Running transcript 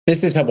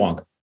This is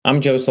Hubwonk.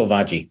 I'm Joe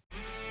Selvaggi.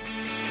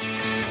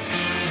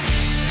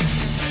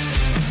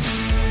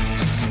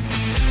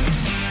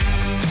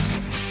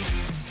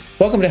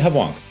 Welcome to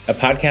Hubwonk, a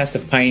podcast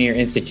of Pioneer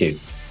Institute,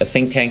 a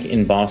think tank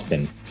in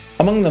Boston.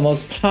 Among the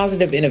most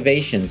positive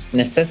innovations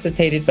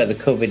necessitated by the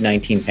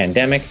COVID-19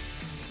 pandemic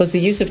was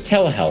the use of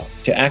telehealth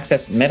to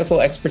access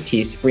medical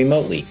expertise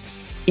remotely,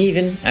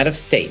 even out of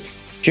state.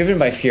 Driven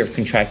by fear of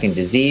contracting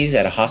disease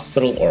at a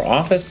hospital or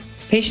office,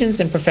 patients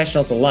and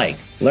professionals alike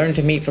learn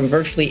to meet from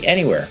virtually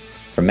anywhere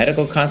for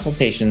medical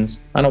consultations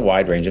on a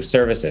wide range of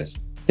services.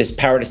 This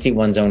power to see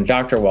one's own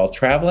doctor while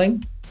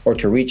traveling or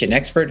to reach an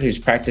expert whose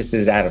practice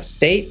is out of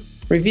state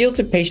revealed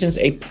to patients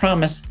a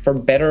promise for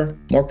better,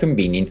 more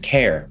convenient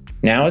care.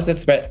 Now, as the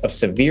threat of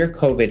severe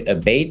COVID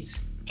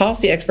abates,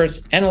 policy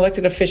experts and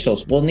elected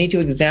officials will need to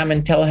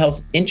examine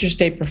telehealth's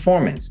interstate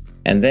performance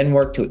and then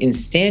work to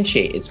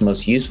instantiate its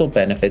most useful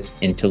benefits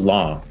into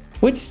law.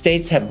 Which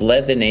states have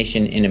led the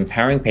nation in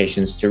empowering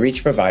patients to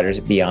reach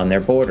providers beyond their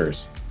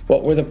borders?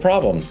 What were the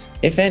problems,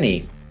 if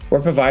any, where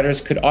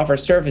providers could offer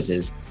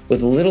services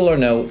with little or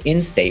no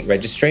in-state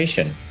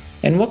registration?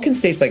 And what can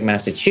states like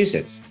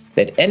Massachusetts,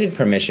 that ended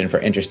permission for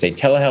interstate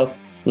telehealth,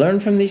 learn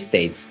from these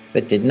states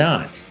that did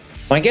not?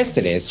 My guest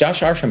today is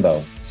Josh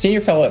Archambault,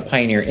 Senior Fellow at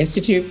Pioneer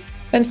Institute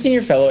and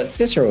Senior Fellow at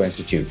Cicero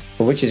Institute,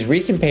 for which his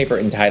recent paper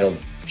entitled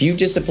Few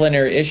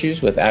Disciplinary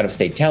Issues with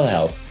Out-of-State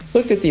Telehealth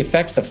looked at the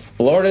effects of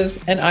Florida's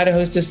and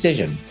Idaho's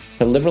decision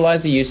to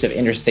liberalize the use of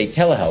interstate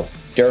telehealth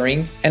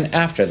during and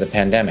after the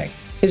pandemic.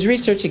 His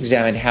research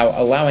examined how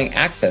allowing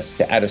access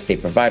to out-of-state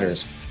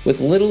providers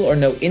with little or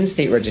no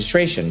in-state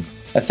registration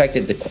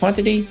affected the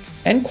quantity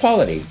and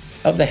quality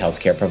of the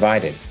healthcare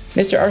provided.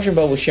 Mr.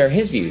 Archambault will share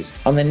his views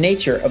on the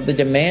nature of the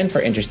demand for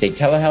interstate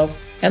telehealth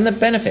and the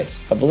benefits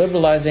of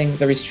liberalizing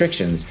the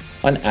restrictions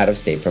on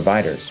out-of-state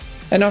providers,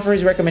 and offer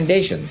his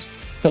recommendations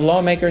to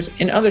lawmakers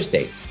in other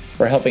states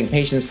for helping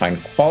patients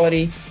find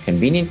quality,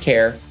 convenient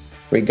care,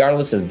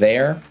 regardless of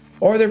their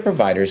or their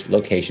provider's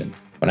location.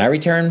 When I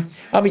return,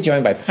 I'll be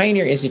joined by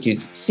Pioneer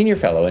Institute's Senior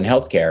Fellow in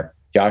Healthcare,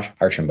 Josh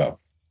Archambault.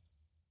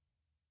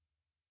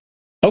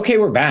 Okay,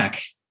 we're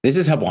back. This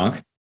is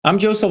Hubwonk. I'm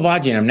Joe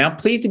Selvaggi, and I'm now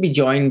pleased to be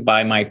joined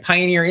by my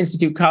Pioneer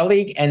Institute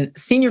colleague and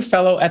Senior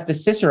Fellow at the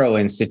Cicero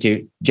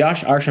Institute,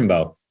 Josh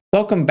Archambault.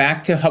 Welcome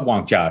back to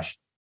Hubwonk, Josh.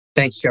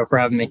 Thanks, Joe, for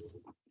having me.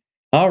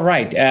 All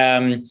right.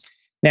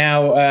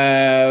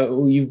 Now,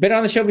 you've been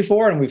on the show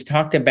before, and we've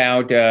talked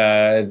about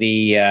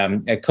the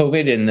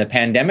COVID and the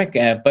pandemic,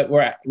 but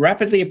we're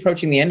rapidly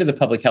approaching the end of the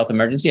public health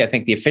emergency. I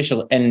think the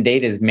official end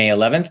date is May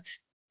 11th,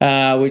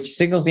 which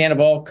signals the end of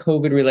all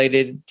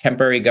COVID-related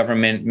temporary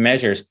government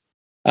measures.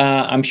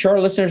 I'm sure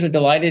our listeners are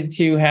delighted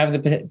to have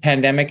the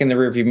pandemic in the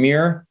rearview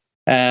mirror,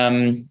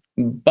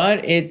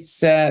 but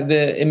it's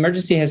the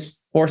emergency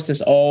has forced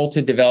us all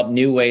to develop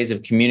new ways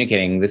of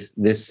communicating. This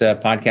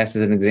podcast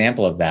is an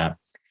example of that.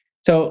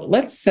 So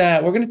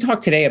we're going to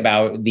talk today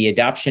about the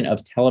adoption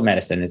of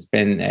telemedicine. It's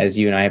been, as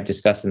you and I have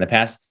discussed in the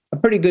past, a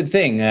pretty good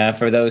thing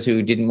for those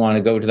who didn't want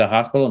to go to the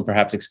hospital and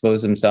perhaps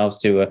expose themselves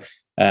to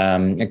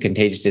a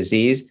contagious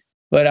disease.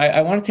 But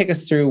I want to take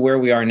us through where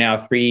we are now,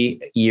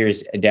 3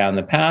 years down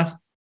the path.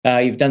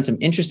 You've done some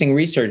interesting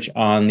research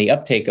on the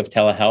uptake of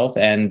telehealth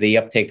and the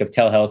uptake of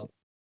telehealth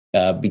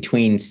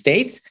between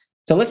states.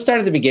 So let's start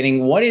at the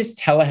beginning. What is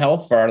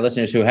telehealth for our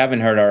listeners who haven't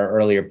heard our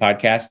earlier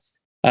podcast?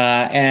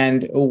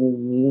 And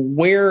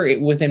where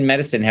within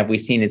medicine have we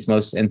seen its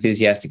most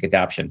enthusiastic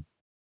adoption?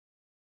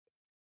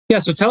 Yeah,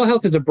 so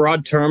telehealth is a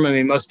broad term. I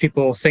mean, most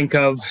people think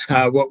of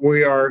what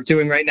we are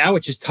doing right now,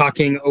 which is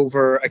talking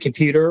over a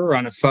computer or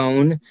on a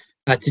phone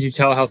to do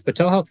telehealth. But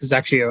telehealth is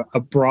actually a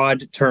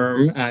broad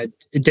term.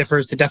 It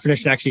differs. The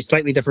definition actually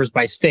slightly differs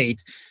by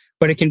state,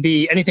 but it can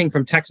be anything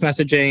from text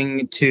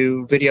messaging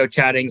to video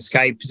chatting,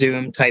 Skype,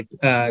 Zoom type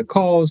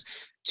calls,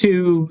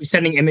 to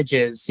sending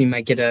images. You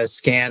might get a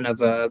scan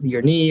of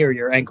your knee or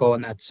your ankle,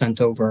 and that's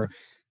sent over.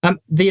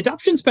 The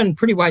adoption's been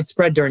pretty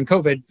widespread during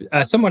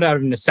COVID, somewhat out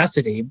of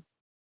necessity.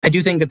 I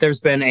do think that there's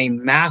been a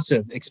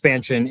massive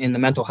expansion in the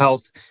mental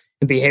health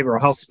and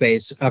behavioral health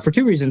space for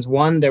two reasons.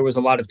 One, there was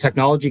a lot of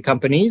technology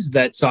companies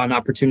that saw an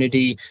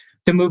opportunity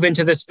to move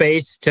into this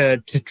space to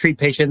treat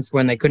patients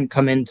when they couldn't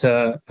come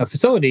into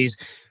facilities.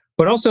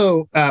 But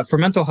also for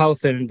mental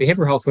health and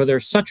behavioral health, where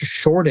there's such a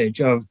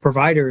shortage of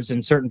providers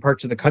in certain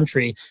parts of the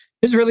country,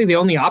 this is really the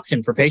only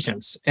option for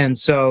patients. And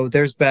so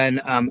there's been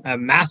a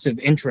massive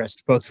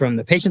interest, both from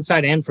the patient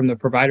side and from the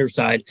provider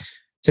side,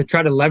 to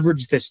try to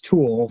leverage this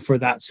tool for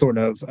that sort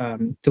of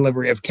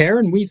delivery of care.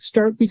 And we've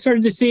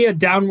started to see a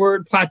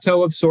downward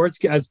plateau of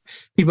sorts as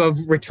people have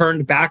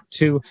returned back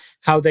to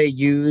how they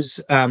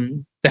use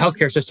the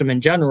healthcare system in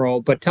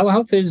general. But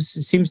telehealth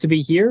seems to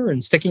be here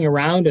and sticking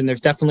around, and there's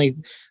definitely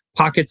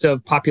pockets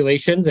of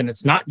populations, and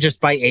it's not just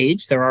by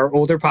age. There are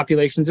older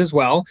populations as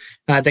well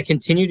that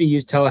continue to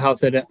use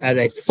telehealth at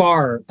a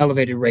far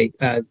elevated rate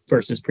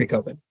versus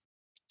pre-COVID.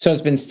 So it's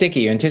been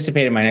sticky. You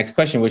anticipated my next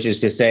question, which is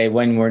to say,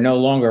 when we're no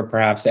longer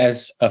perhaps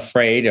as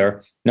afraid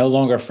or no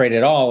longer afraid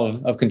at all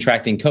of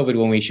contracting COVID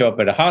when we show up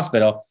at a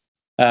hospital,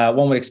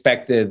 one would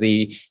expect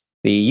the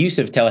the use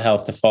of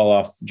telehealth to fall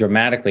off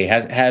dramatically.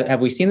 Have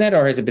we seen that,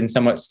 or has it been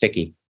somewhat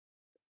sticky?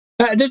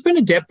 There's been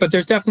a dip, but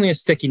there's definitely a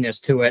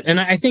stickiness to it. And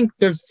I think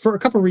there's for a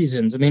couple of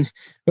reasons. I mean,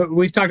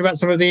 we've talked about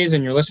some of these,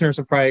 and your listeners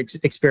have probably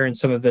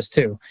experienced some of this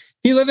too.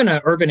 If you live in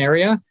an urban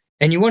area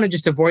and you want to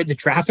just avoid the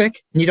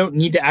traffic, and you don't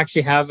need to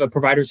actually have a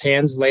provider's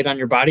hands laid on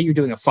your body, you're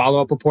doing a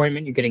follow-up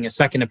appointment, you're getting a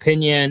second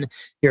opinion,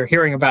 you're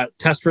hearing about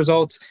test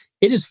results.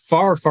 It is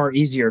far, far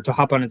easier to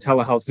hop on a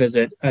telehealth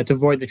visit to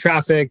avoid the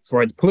traffic,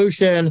 avoid the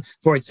pollution,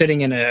 avoid sitting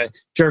in a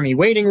germy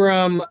waiting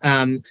room,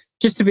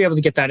 just to be able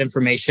to get that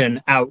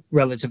information out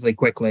relatively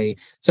quickly.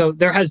 So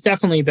there has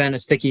definitely been a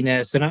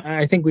stickiness, and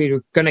I think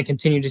we're going to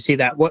continue to see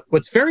that.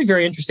 What's very,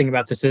 very interesting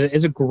about this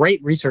is a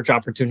great research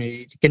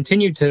opportunity to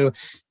continue to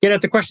get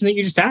at the question that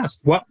you just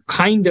asked. What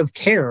kind of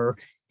care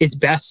is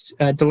best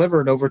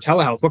delivered over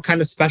telehealth? What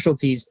kind of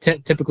specialties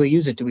typically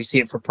use it? Do we see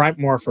it for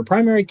more for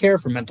primary care,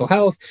 for mental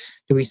health?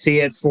 Do we see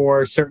it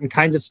for certain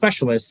kinds of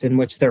specialists in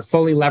which they're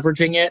fully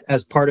leveraging it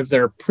as part of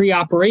their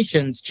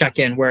pre-operations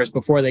check-in, whereas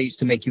before they used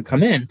to make you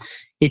come in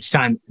each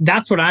time?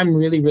 That's what I'm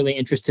really, really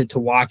interested to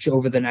watch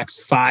over the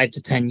next 5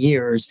 to 10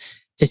 years,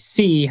 to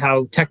see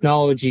how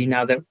technology,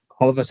 now that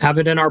all of us have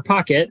it in our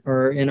pocket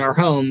or in our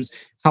homes,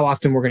 how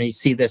often we're going to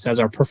see this as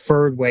our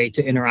preferred way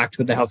to interact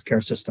with the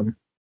healthcare system.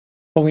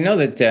 Well, we know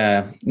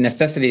that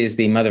necessity is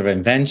the mother of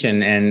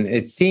invention, and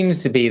it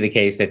seems to be the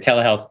case that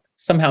telehealth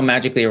somehow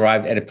magically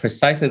arrived at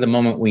precisely the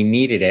moment we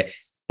needed it,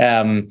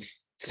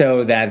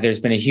 so that there's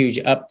been a huge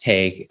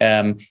uptake.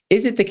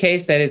 Is it the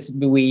case that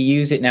we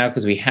use it now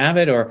because we have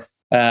it, or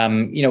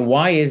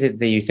why is it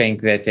that you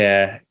think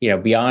that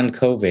beyond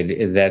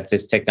COVID that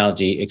this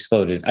technology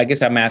exploded? I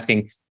guess I'm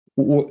asking,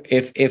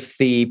 if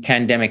the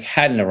pandemic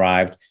hadn't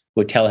arrived,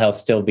 would telehealth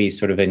still be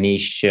sort of a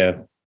niche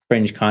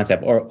fringe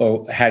concept,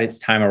 or had its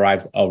time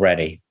arrived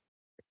already?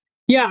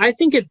 Yeah, I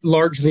think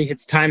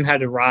its time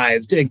had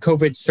arrived, and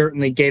COVID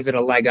certainly gave it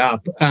a leg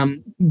up.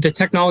 The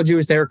technology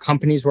was there;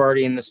 companies were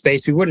already in the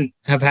space. We wouldn't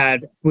have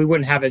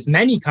as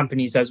many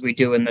companies as we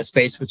do in the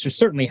space, which has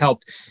certainly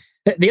helped.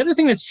 The other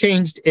thing that's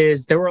changed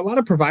is there were a lot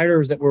of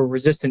providers that were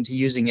resistant to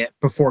using it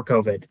before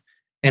COVID,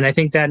 and I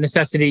think that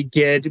necessity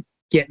did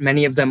get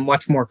many of them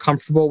much more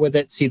comfortable with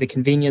it, see the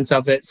convenience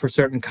of it for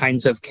certain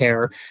kinds of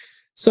care.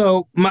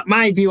 So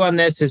my view on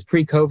this is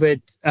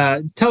pre-COVID,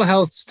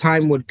 telehealth's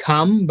time would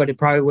come, but it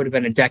probably would have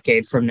been a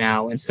decade from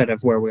now instead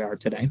of where we are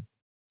today.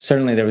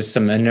 Certainly, there was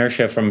some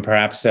inertia from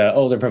perhaps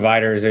older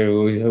providers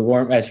who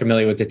weren't as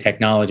familiar with the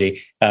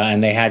technology,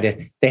 and they had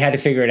to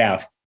figure it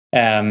out.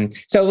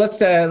 So let's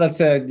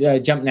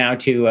jump now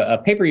to a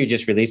paper you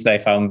just released that I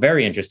found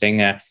very interesting.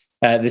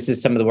 This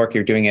is some of the work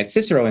you're doing at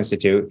Cicero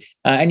Institute,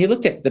 and you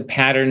looked at the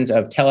patterns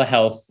of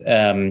telehealth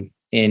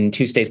in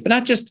 2 states, but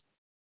not just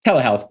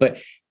telehealth, but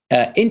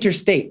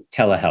interstate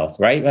telehealth,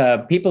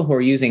 right? People who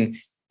are using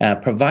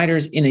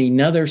providers in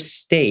another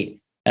state.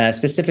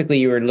 Specifically,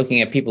 you were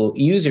looking at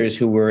users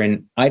who were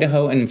in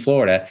Idaho and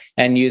Florida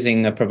and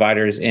using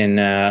providers in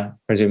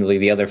presumably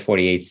the other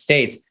 48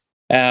 states.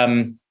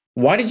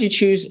 Why did you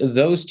choose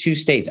those 2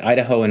 states,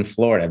 Idaho and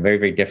Florida? Very,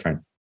 very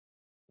different.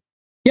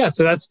 Yeah,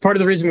 so that's part of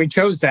the reason we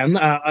chose them.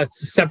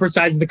 Separate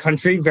sides of the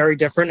country, very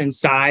different in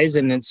size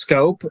and in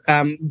scope.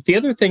 The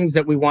other things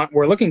that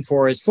we're looking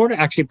for is Florida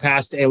actually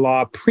passed a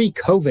law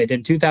pre-COVID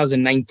in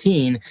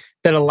 2019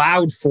 that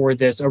allowed for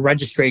a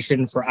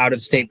registration for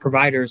out-of-state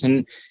providers.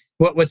 And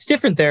what's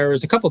different there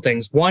is a couple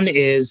things. One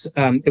is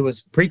it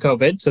was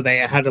pre-COVID, so they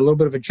had a little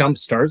bit of a jump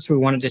start. So we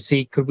wanted to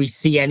see, could we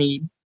see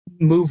any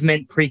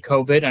movement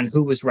pre-COVID on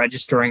who was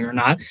registering or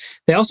not.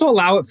 They also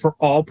allow it for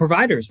all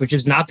providers, which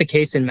is not the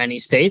case in many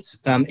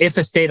states. If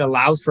a state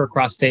allows for a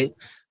cross-state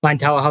line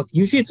telehealth,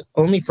 usually it's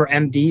only for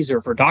MDs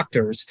or for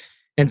doctors.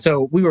 And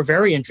so we were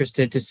very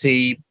interested to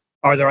see,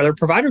 are there other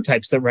provider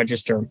types that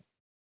register?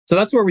 So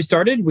that's where we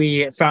started.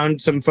 We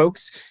found some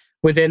folks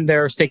within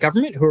their state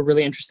government who were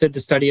really interested to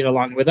study it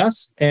along with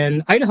us.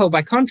 And Idaho,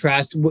 by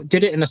contrast,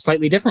 did it in a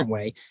slightly different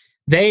way.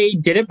 They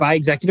did it by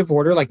executive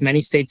order, like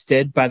many states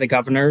did, by the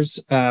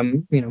governor's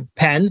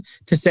pen,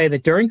 to say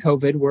that during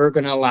COVID, we're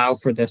going to allow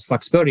for this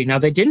flexibility. Now,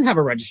 they didn't have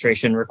a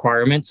registration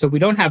requirement, so we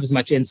don't have as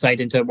much insight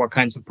into what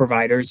kinds of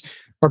providers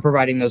are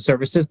providing those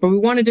services. But we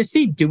wanted to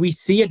see, do we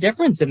see a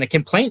difference in the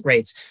complaint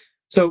rates?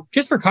 So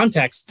just for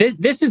context,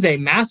 this is a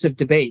massive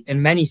debate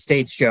in many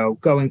states, Joe,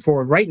 going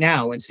forward right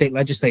now in state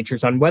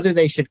legislatures on whether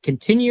they should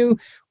continue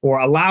or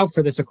allow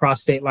for this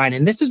across state line.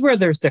 And this is where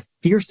there's the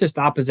fiercest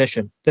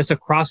opposition, this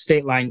across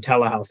state line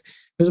telehealth.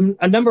 There's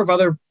a number of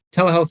other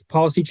telehealth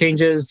policy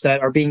changes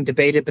that are being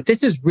debated, but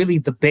this is really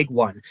the big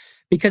one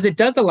because it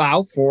does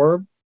allow for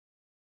a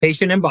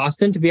patient in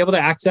Boston to be able to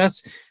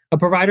access a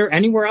provider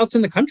anywhere else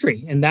in the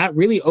country. And that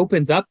really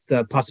opens up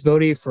the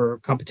possibility for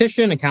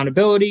competition,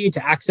 accountability,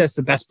 to access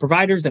the best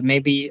providers that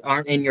maybe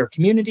aren't in your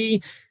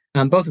community,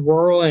 both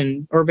rural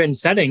and urban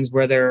settings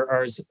where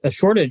there is a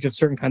shortage of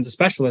certain kinds of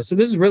specialists. So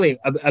this is really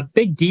a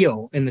big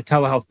deal in the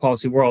telehealth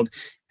policy world.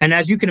 And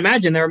as you can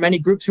imagine, there are many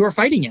groups who are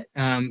fighting it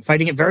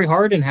very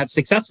hard and have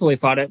successfully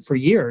fought it for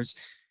years.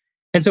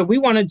 And so we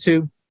wanted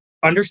to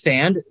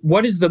understand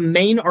what is the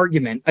main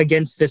argument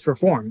against this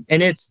reform.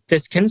 And it's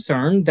this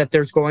concern that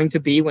there's going to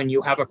be, when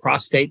you have a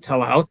cross-state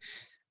telehealth,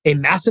 a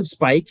massive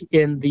spike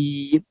in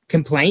the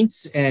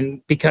complaints.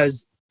 And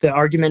because the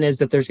argument is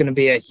that there's going to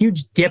be a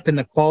huge dip in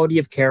the quality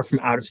of care from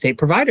out-of-state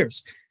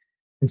providers.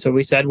 And so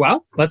we said,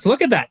 well, let's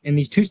look at that. In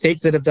these two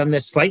states that have done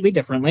this slightly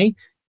differently,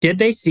 did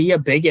they see a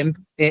big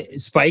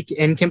spike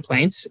in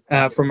complaints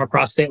from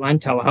across state line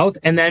telehealth?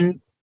 And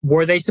then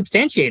were they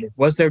substantiated?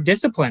 Was there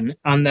discipline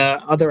on the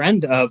other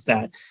end of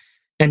that?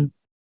 And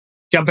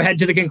jump ahead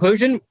to the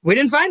conclusion, we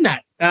didn't find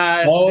that.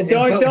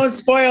 Don't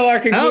spoil our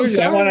conclusion.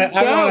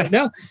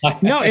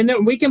 No, and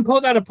then we can pull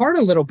that apart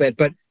a little bit.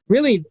 But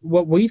really,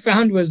 what we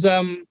found was,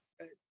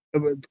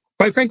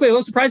 quite frankly, a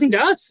little surprising to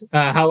us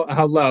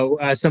how low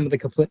some of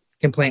the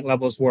complaint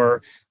levels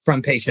were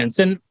from patients.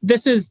 And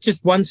this is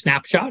just one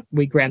snapshot.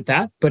 We grant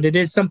that, but it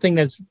is something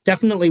that's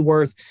definitely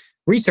worth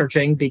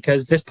researching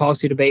because this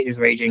policy debate is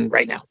raging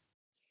right now.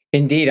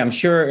 Indeed, I'm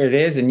sure it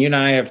is. And you and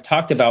I have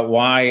talked about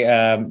why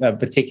a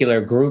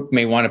particular group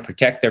may want to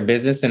protect their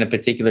business in a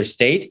particular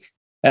state.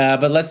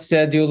 But let's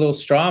do a little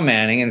straw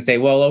manning and say,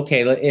 well,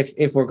 okay,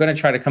 if we're going to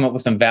try to come up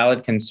with some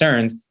valid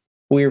concerns,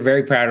 we're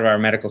very proud of our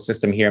medical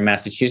system here in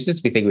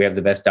Massachusetts. We think we have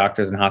the best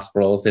doctors and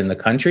hospitals in the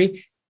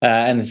country.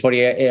 And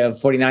the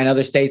 49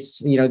 other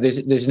states,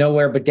 there's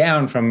nowhere but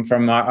down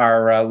from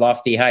our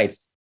lofty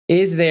heights.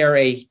 Is there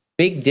a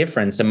big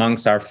difference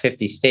amongst our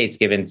 50 states,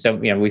 given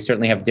we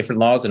certainly have different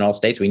laws in all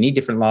states. We need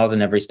different laws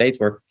in every state.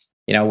 We're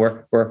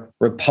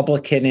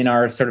Republican in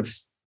our sort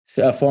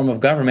of form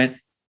of government.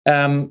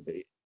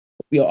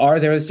 Are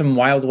there some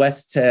Wild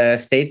West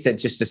states that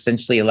just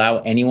essentially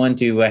allow anyone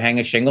to hang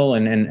a shingle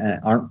and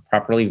aren't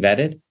properly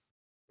vetted?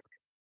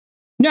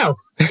 No.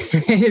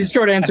 His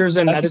short answer is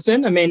in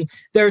medicine. I mean,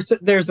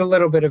 there's a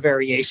little bit of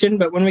variation,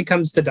 but when it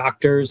comes to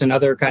doctors and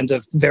other kinds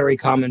of very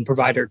common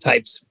provider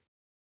types,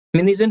 I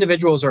mean, these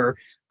individuals are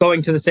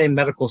going to the same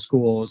medical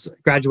schools,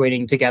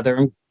 graduating together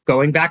and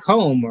going back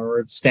home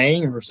or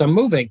staying or some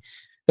moving.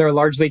 They're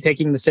largely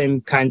taking the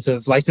same kinds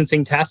of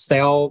licensing tests.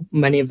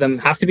 Many of them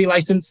have to be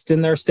licensed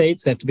in their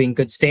states. They have to be in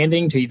good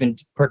standing to even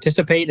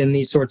participate in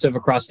these sorts of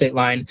across state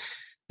line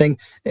thing.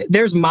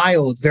 There's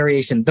mild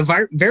variation.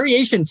 The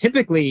variation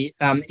typically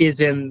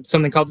is in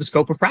something called the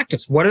scope of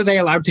practice. What are they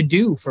allowed to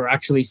do for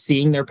actually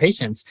seeing their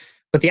patients?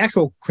 But the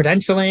actual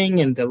credentialing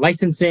and the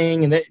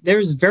licensing, and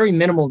there's very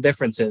minimal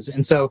differences.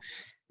 And so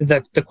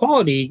the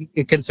quality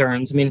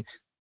concerns,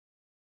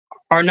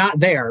 are not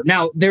there.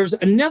 Now, there's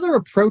another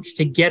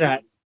policy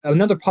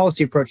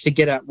approach to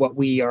get at what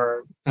we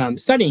are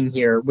studying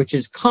here, which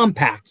is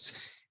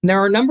compacts. And there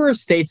are a number of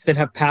states that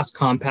have passed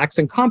compacts,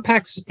 and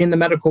compacts in the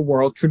medical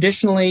world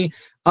traditionally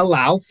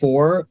allow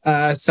for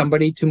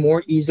somebody to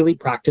more easily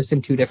practice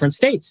in two different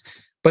states.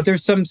 But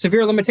there's some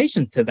severe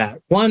limitation to that.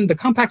 One, the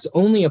compacts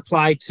only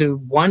apply to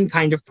one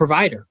kind of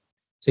provider.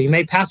 So you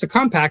may pass a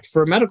compact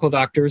for medical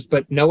doctors,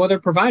 but no other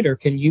provider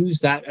can use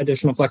that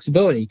additional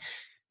flexibility.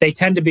 They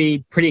tend to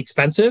be pretty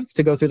expensive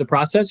to go through the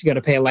process. You got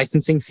to pay a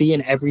licensing fee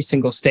in every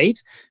single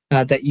state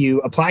that you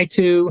apply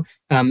to.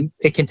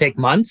 It can take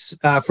months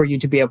for you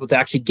to be able to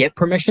actually get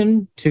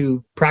permission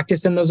to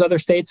practice in those other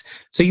states.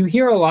 So you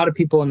hear a lot of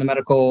people in the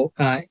medical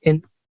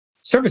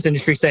service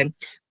industry say,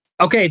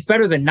 okay, it's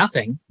better than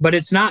nothing, but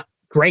it's not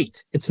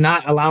great. It's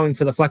not allowing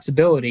for the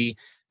flexibility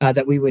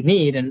that we would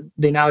need. And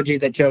the analogy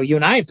that Joe, you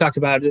and I have talked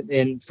about,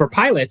 for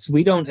pilots,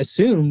 we don't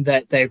assume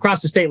that they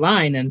cross the state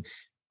line and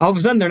all of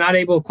a sudden they're not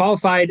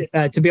qualified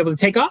to be able to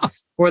take off,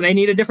 or they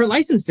need a different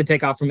license to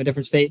take off from a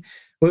different state.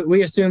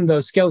 We assume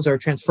those skills are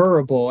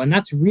transferable. And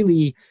that's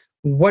really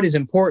what is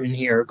important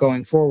here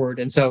going forward.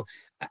 And so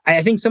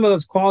I think some of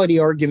those quality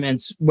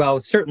arguments, well,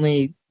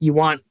 certainly you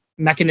want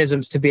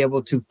mechanisms to be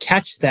able to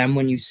catch them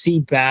when you see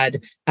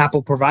bad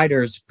Apple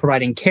providers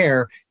providing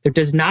care. There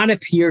does not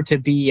appear to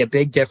be a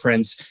big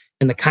difference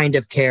in the kind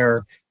of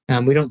care.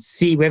 We haven't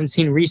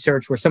seen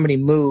research where somebody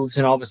moves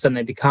and all of a sudden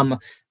they become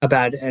a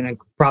bad and a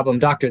problem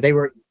doctor. They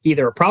were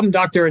either a problem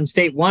doctor in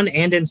state 1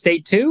 and in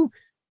state 2,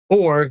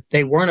 or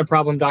they weren't a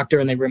problem doctor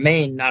and they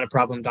remain not a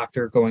problem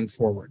doctor going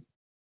forward.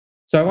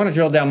 So I want to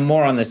drill down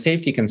more on the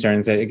safety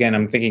concerns. Again,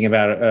 I'm thinking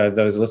about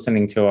those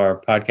listening to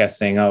our podcast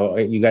saying, oh,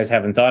 you guys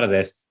haven't thought of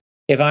this.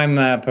 If I'm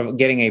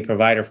getting a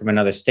provider from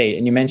another state,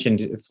 and you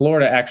mentioned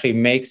Florida actually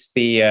makes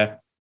the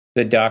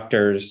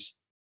doctors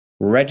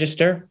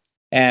register,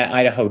 and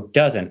Idaho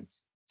doesn't.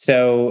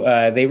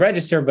 So they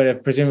register,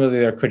 but presumably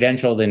they're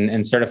credentialed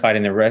and certified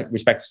in their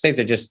respective state.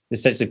 They're just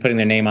essentially putting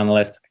their name on the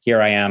list.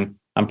 Here I am.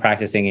 I'm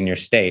practicing in your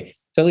state.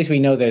 So at least we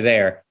know they're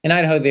there. In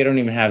Idaho, they don't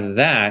even have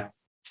that.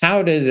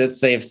 How does it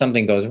say if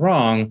something goes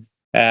wrong?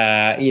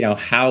 How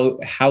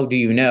do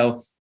you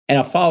know? And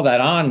I'll follow that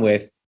on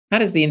with, how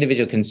does the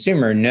individual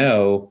consumer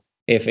know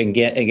if,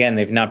 again,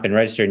 they've not been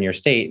registered in your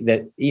state,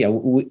 that,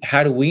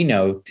 how do we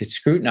know to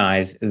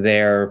scrutinize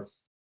their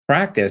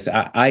practice?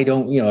 I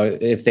don't,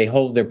 if they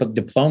hold their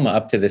diploma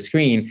up to the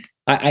screen,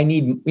 I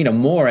need,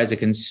 more as a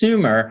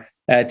consumer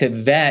to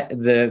vet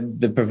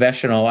the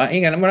professional.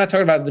 Again, we're not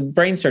talking about the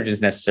brain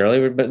surgeons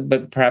necessarily,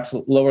 but perhaps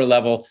lower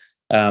level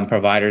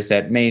providers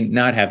that may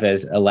not have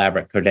as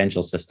elaborate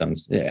credential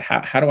systems.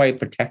 How do I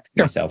protect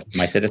myself,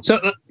 my citizens?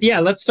 So,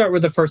 let's start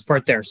with the first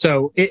part there.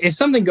 So if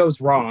something goes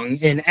wrong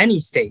in any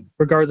state,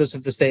 regardless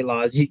of the state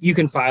laws, you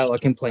can file a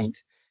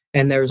complaint.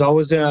 And there's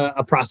always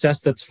a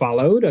process that's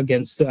followed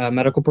against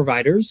medical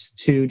providers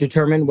to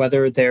determine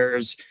whether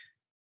there's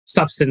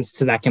substance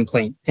to that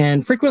complaint.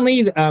 And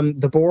frequently,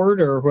 the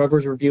board or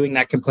whoever's reviewing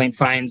that complaint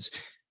finds,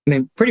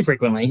 pretty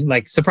frequently,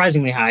 like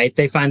surprisingly high,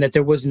 they find that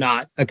there was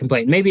not a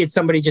complaint. Maybe it's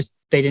somebody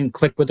they didn't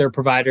click with their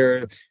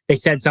provider. They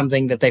said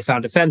something that they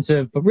found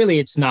offensive, but really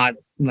it's not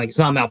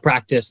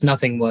malpractice.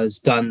 Nothing was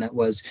done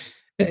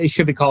it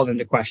should be called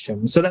into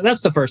question. So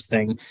that's the first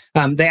thing.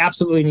 They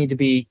absolutely need to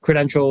be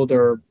credentialed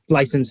or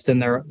licensed in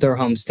their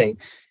home state.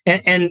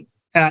 And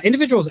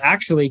individuals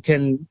actually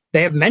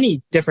they have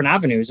many different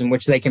avenues in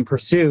which they can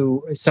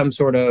pursue some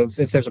sort of,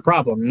 if there's a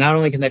problem. Not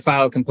only can they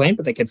file a complaint,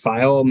 but they could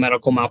file a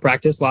medical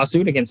malpractice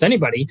lawsuit against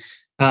anybody.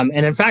 And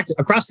in fact,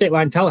 across state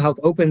line telehealth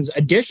opens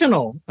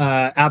additional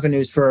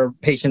avenues for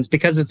patients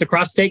because it's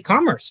across state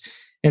commerce.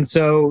 And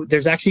so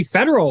there's actually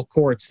federal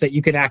courts that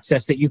you could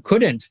access that you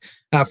couldn't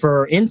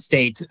for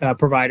in-state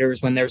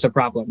providers when there's a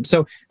problem.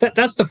 So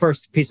that's the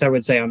first piece I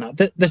would say on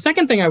that. The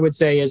second thing I would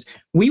say is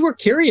we were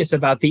curious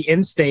about the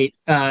in-state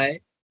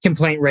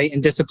complaint rate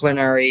and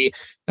disciplinary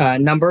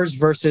numbers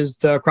versus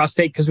the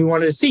cross-state because we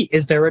wanted to see,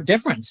 is there a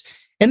difference?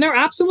 And there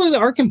absolutely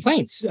are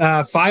complaints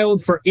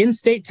filed for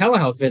in-state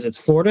telehealth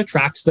visits. Florida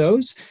tracks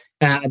those.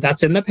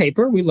 That's in the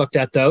paper. We looked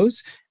at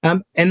those.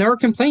 And there are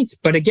complaints.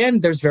 But again,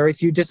 there's very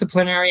few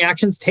disciplinary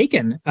actions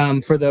taken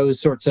for those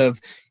sorts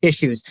of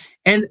issues.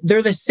 And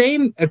they're the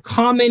same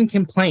common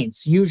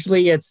complaints.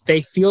 Usually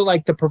they feel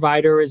like the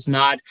provider is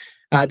not,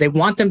 they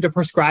want them to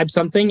prescribe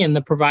something and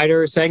the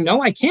provider is saying,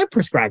 no, I can't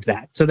prescribe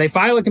that. So they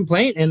file a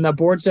complaint and the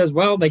board says,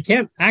 well, they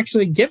can't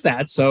actually give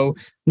that. So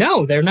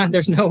no,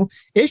 there's no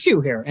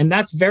issue here. And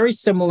that's very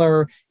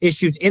similar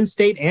issues in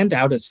state and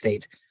out of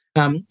state.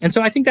 And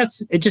so I think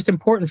it's just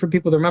important for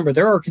people to remember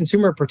there are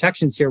consumer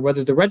protections here,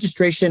 whether the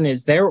registration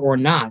is there or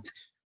not.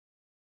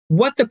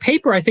 What the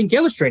paper, I think,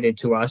 illustrated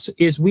to us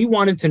is we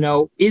wanted to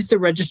know, is the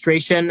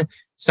registration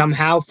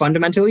somehow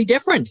fundamentally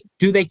different?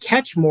 Do they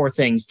catch more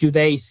things? Do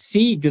they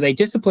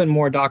discipline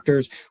more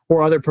doctors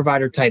or other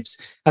provider types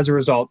as a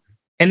result?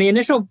 And the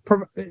initial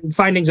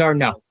findings are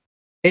no.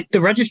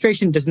 The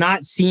registration does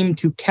not seem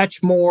to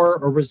catch more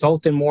or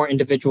result in more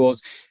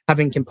individuals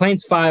having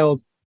complaints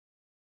filed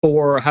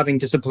or having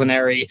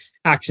disciplinary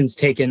actions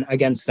taken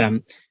against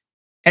them.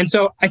 And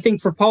so I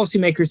think for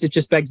policymakers, it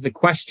just begs the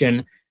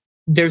question,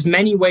 there's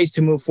many ways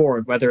to move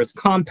forward, whether it's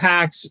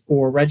compacts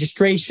or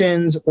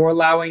registrations or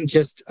allowing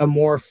just a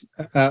more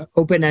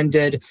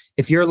open-ended,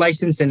 if you're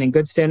licensed and in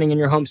good standing in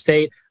your home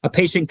state, a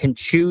patient can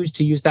choose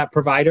to use that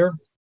provider.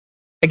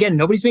 Again,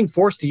 nobody's being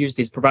forced to use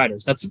these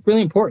providers. That's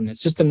really important.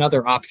 It's just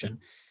another option.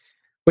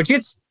 Which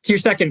gets to your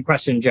second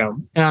question, Joe,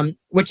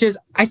 which is,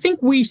 I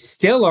think we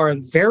still are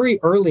very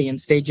early in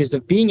stages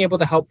of being able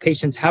to help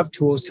patients have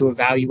tools to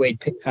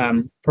evaluate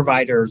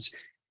providers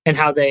and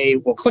how they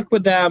will click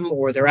with them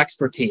or their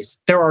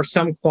expertise. There are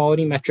some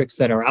quality metrics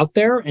that are out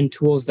there and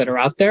tools that are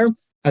out there.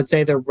 I'd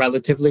say they're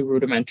relatively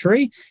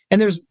rudimentary,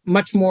 and there's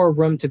much more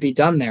room to be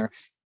done there.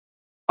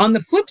 On the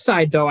flip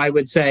side, though, I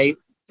would say,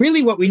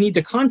 really what we need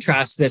to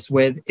contrast this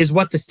with is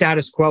what the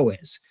status quo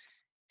is.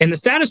 And the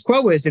status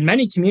quo is in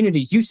many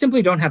communities, you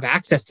simply don't have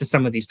access to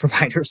some of these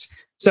providers.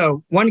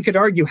 So one could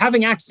argue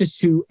having access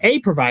to a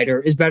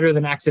provider is better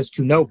than access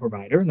to no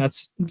provider. And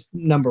that's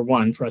number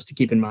one for us to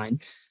keep in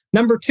mind.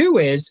 Number two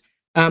is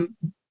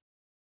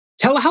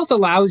telehealth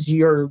allows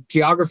your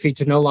geography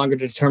to no longer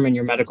determine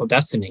your medical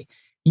destiny.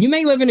 You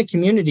may live in a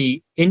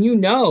community and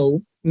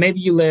maybe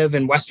you live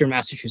in Western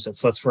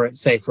Massachusetts,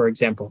 say, for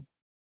example,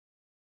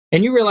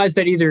 and you realize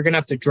that either you're going to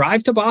have to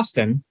drive to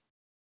Boston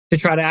to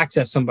try to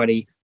access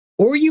somebody,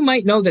 or you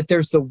might know that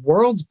there's the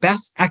world's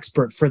best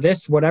expert for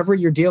this, whatever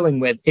you're dealing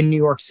with, in New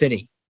York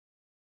City.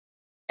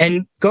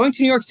 And going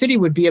to New York City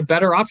would be a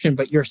better option,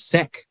 but you're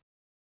sick.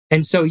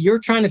 And so you're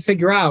trying to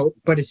figure out,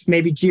 but it's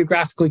maybe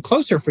geographically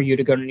closer for you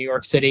to go to New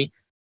York City.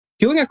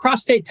 Doing a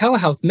cross-state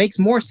telehealth makes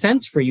more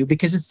sense for you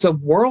because it's the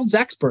world's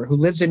expert who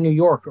lives in New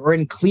York or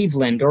in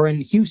Cleveland or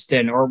in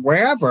Houston or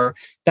wherever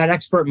that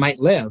expert might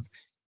live.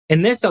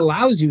 And this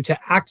allows you to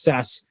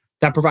access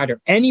that provider.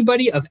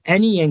 Anybody of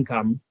any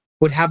income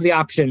would have the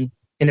option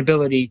and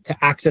ability to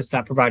access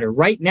that provider.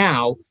 Right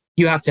now,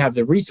 you have to have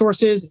the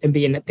resources and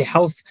be in the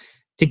health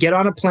to get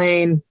on a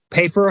plane,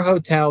 pay for a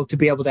hotel to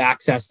be able to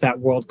access that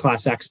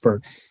world-class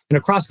expert. And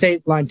across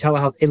state line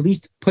telehealth at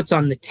least puts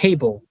on the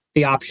table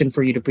the option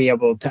for you to be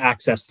able to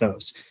access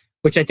those,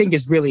 which I think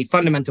is really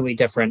fundamentally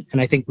different.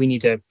 And I think we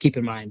need to keep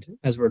in mind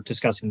as we're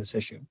discussing this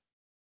issue.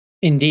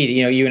 Indeed,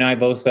 you and I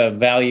both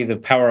value the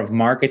power of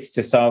markets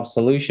to solve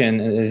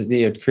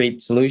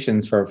create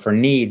solutions for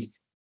needs.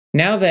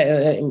 Now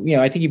that,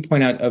 I think you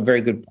point out a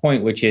very good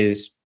point, which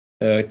is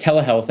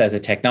telehealth as a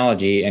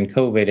technology and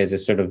COVID as a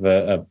sort of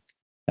a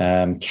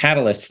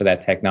catalyst for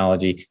that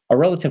technology are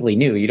relatively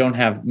new. You don't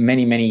have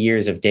many, many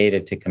years of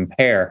data to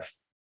compare.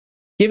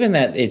 given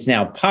that it's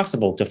now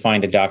possible to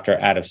find a doctor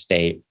out of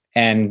state,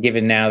 and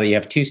given now that you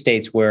have two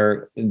states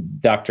where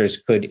doctors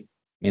could,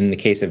 in the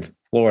case of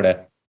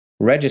Florida,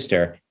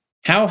 register,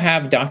 how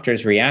have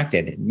doctors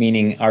reacted?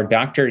 Meaning, are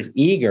doctors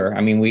eager? I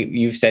mean,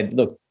 you've said,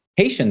 look,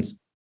 patients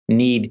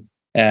need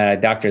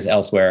doctors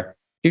elsewhere.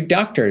 Do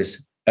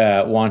doctors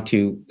want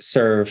to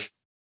serve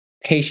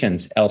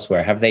patients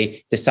elsewhere? Have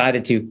they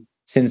decided to,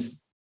 since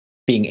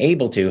being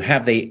able to,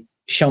 have they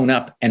shown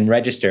up and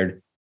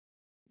registered,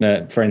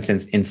 for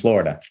instance, in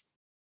Florida?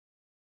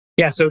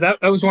 Yeah, so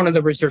that was one of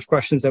the research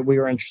questions that we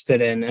were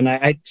interested in. And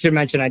I should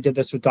mention, I did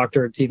this with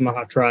Dr. Ativ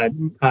Malhotra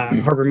at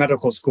Harvard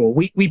Medical School.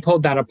 We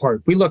pulled that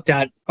apart. We looked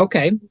at,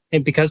 okay,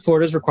 and because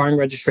Florida is requiring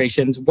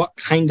registrations, what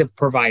kind of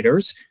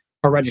providers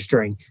are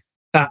registering?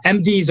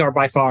 MDs are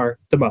by far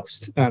the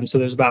most. So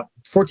there's about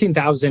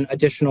 14,000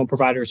 additional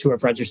providers who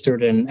have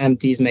registered, and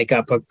MDs make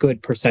up a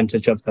good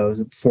percentage of those,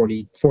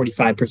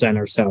 45%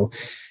 or so.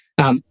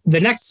 The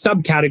next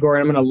subcategory,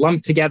 I'm going to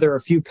lump together a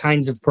few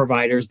kinds of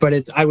providers, but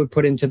I would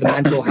put into the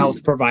mental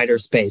health provider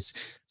space.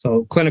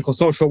 So clinical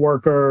social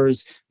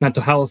workers,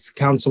 mental health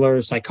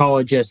counselors,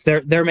 psychologists,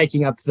 they're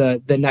making up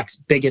the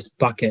next biggest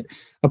bucket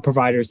of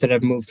providers that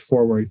have moved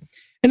forward.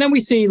 And then we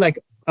see like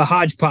a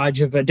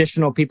hodgepodge of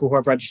additional people who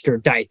have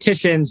registered: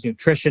 dietitians,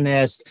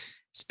 nutritionists,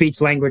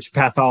 speech language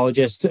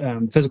pathologists,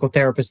 physical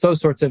therapists,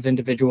 those sorts of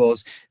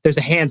individuals. There's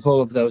a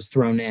handful of those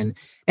thrown in.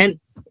 And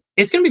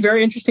it's going to be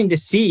very interesting to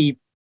see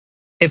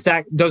if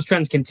those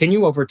trends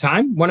continue over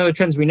time. One of the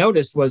trends we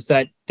noticed was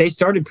that they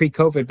started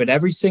pre-COVID, but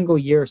every single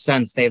year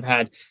since, they've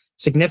had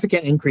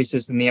significant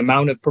increases in the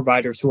amount of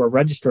providers who are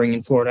registering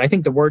in Florida. I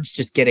think the word's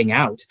just getting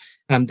out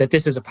that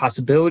this is a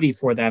possibility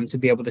for them to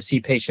be able to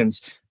see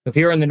patients. If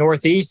you're in the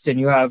Northeast and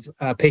you have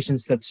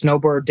patients that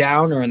snowbird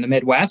down, or in the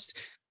Midwest,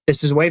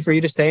 this is a way for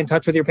you to stay in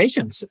touch with your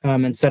patients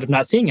instead of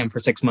not seeing them for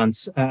 6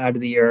 months out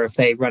of the year if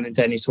they run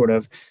into any sort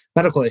of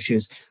medical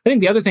issues. I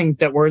think the other thing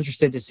that we're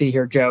interested to see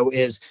here, Joe,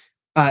 is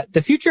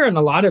the future in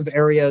a lot of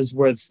areas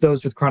with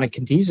those with chronic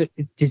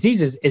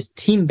diseases is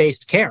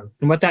team-based care.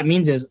 And what that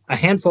means is a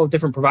handful of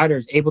different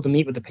providers able to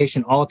meet with the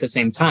patient all at the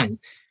same time.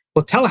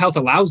 Well, telehealth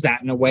allows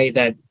that in a way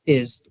that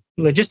is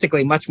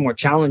logistically much more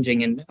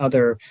challenging in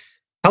other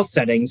health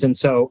settings. And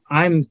so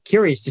I'm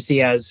curious to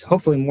see, as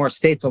hopefully more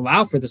states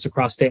allow for this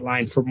across state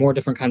lines for more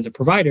different kinds of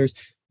providers,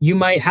 you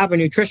might have a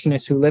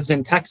nutritionist who lives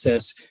in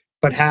Texas,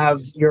 but have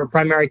your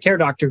primary care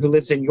doctor who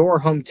lives in your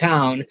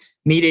hometown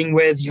meeting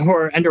with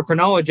your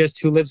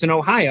endocrinologist who lives in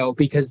Ohio,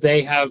 because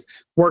they have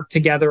worked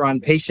together on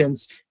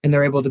patients and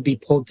they're able to be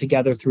pulled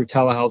together through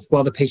telehealth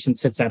while the patient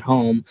sits at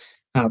home,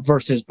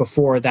 versus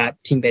before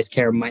that team-based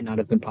care might not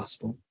have been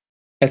possible.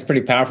 That's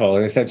pretty powerful.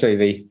 Essentially,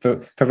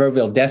 the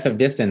proverbial death of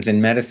distance in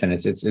medicine.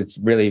 It's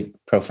really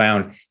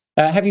profound.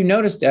 Have you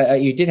noticed,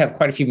 you did have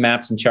quite a few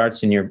maps and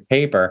charts in your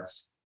paper.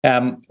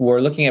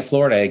 We're looking at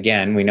Florida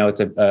again. We know it's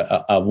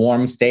a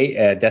warm state,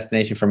 a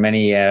destination for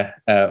many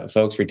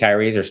folks,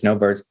 retirees or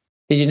snowbirds.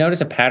 Did you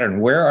notice a pattern?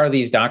 Where are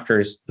these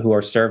doctors who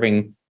are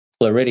serving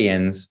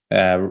Floridians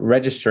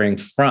registering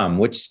from?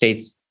 Which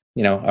states,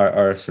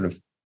 are sort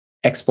of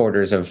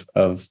exporters of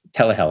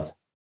telehealth?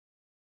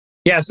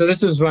 Yeah, so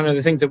this was one of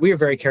the things that we were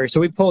very curious. So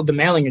we pulled the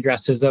mailing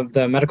addresses of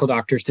the medical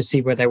doctors to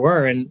see where they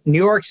were, and New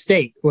York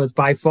State was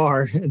by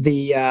far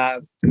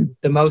the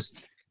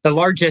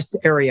largest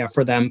area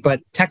for them,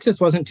 but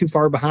Texas wasn't too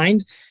far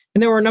behind.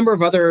 And there were a number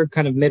of other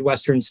kind of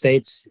Midwestern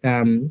states,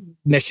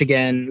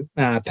 Michigan,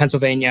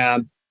 Pennsylvania,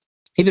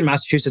 even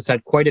Massachusetts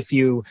had quite a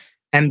few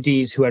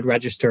MDs who had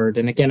registered.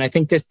 And again, I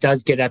think this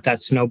does get at that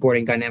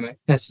snowbirding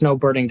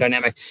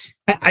dynamic.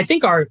 I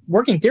think our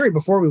working theory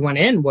before we went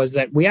in was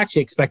that we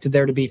actually expected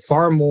there to be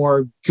far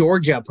more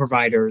Georgia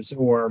providers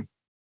or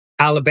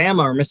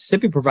Alabama or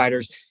Mississippi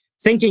providers,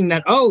 thinking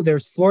that,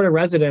 there's Florida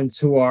residents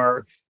who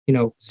are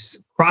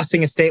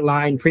crossing a state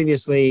line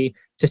previously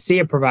to see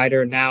a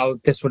provider. Now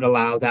this would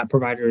allow that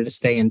provider to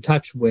stay in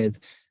touch with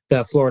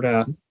the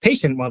Florida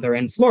patient while they're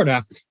in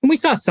Florida. And we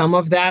saw some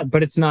of that,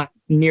 but it's not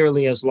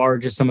nearly as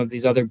large as some of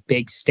these other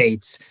big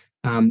states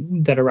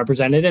that are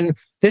represented. And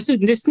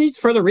this needs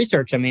further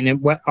research. I mean,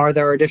 are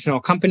there additional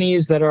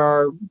companies that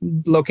are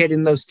located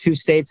in those two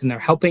states and they're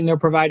helping their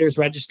providers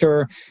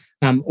register?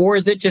 Or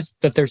is it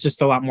just that there's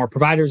just a lot more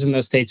providers in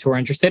those states who are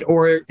interested?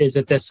 Or is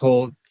it this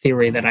whole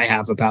theory that I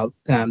have about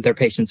their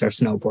patients are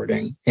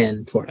snowboarding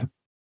in Florida?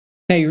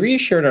 Now, you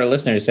reassured our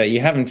listeners that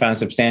you haven't found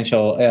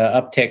substantial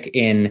uptick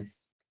in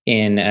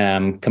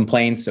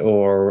complaints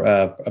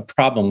or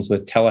problems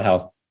with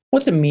telehealth.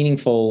 What's a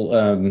meaningful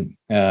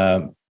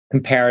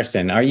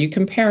comparison? Are you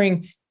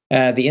comparing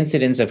the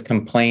incidence of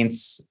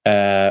complaints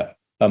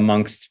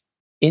amongst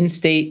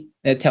in-state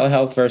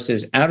telehealth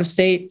versus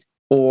out-of-state?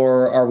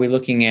 Or are we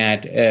looking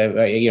at,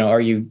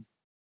 are you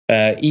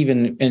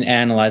even in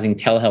analyzing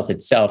telehealth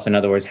itself? In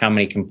other words, how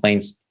many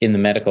complaints in the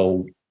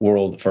medical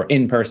world for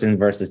in-person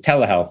versus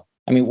telehealth?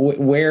 I mean,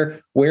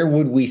 where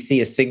would we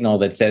see a signal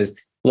that says,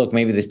 look,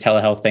 maybe this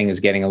telehealth thing is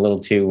getting a little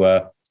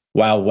too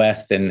Wild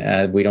West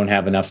and we don't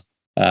have enough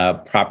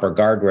proper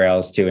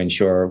guardrails to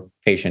ensure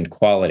patient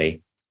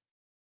quality?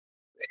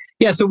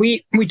 Yeah, so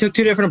we took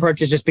two different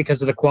approaches just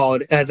because of the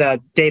quality, the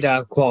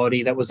data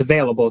quality that was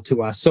available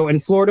to us. So in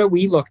Florida,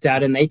 we looked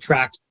at and they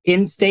tracked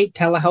in-state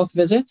telehealth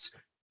visits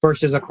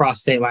versus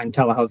across state line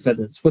telehealth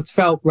visits, which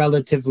felt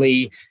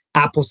relatively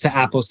apples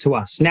to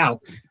us. Now,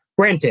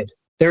 granted,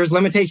 there's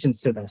limitations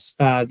to this.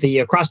 The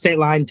across state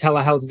line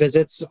telehealth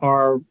visits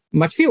are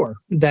much fewer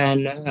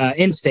than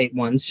in-state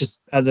ones,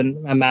 just as a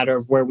matter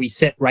of where we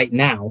sit right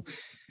now.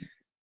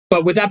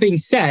 But with that being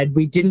said,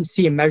 we didn't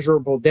see a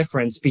measurable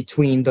difference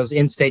between those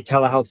in-state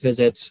telehealth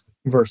visits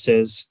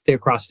versus the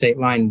across-state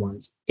line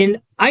ones.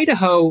 In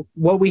Idaho,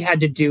 what we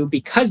had to do,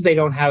 because they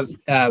don't have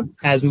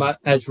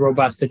as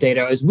robust the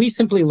data, is we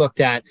simply looked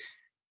at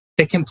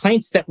the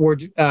complaints that were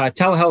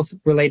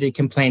telehealth-related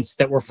complaints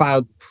that were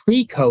filed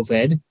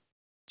pre-COVID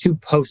to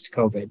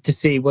post-COVID to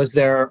see was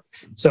there.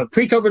 So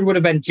pre-COVID would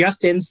have been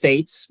just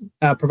in-states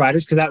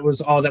providers because that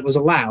was all that was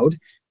allowed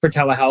for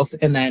telehealth,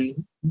 and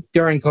then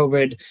during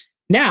COVID.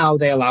 Now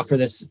they allow for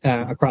this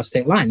across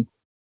state line.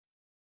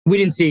 We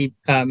didn't see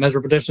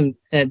measurable difference.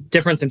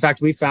 In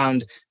fact, we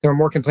found there were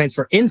more complaints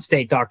for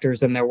in-state doctors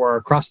than there were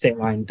across state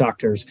line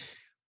doctors.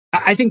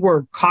 I think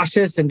we're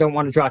cautious and don't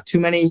want to draw too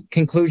many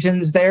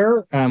conclusions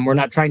there. We're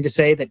not trying to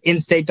say that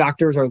in-state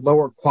doctors are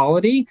lower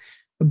quality,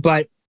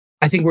 but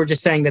I think we're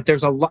just saying that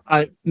there's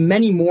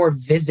many more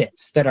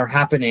visits that are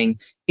happening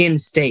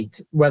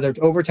in-state, whether it's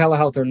over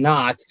telehealth or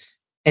not.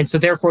 And so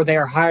therefore they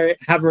are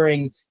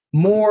hovering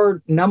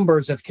more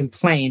numbers of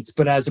complaints,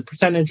 but as a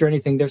percentage or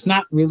anything, there's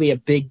not really a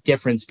big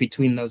difference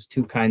between those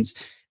two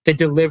kinds, the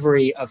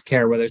delivery of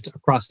care, whether it's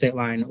across state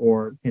line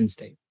or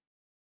in-state.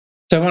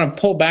 So I want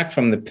to pull back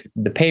from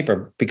the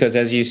paper because,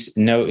 as you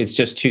know, it's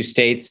just two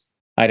states,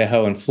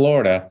 Idaho and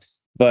Florida,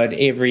 but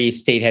every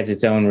state has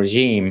its own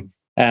regime.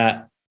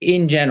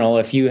 In general,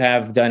 if you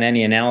have done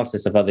any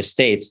analysis of other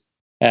states,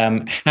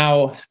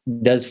 how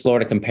does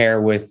Florida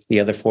compare with the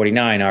other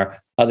 49? Are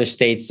other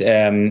states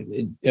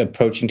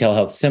approaching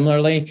telehealth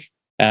similarly?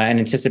 And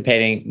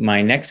anticipating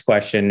my next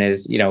question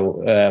is,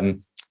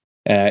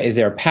 is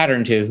there a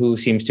pattern to who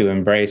seems to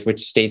embrace,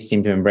 which states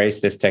seem to embrace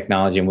this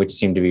technology and which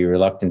seem to be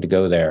reluctant to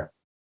go there?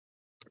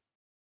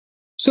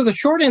 So the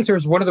short answer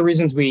is one of the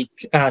reasons we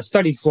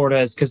studied Florida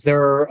is because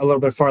they're a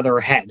little bit farther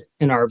ahead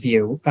in our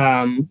view.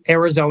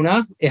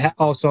 Arizona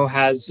also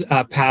has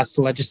passed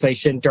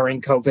legislation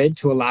during COVID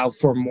to allow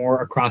for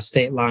more across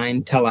state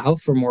line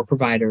telehealth for more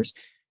providers.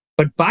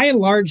 But by and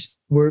large,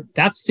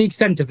 that's the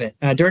extent of it.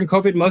 During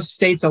COVID, most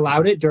states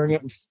allowed it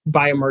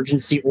by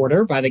emergency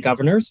order by the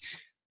governors,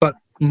 but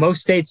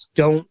most states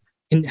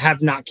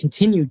have not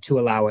continued to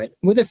allow it,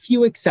 with a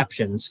few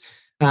exceptions.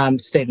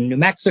 State of New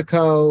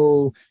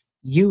Mexico,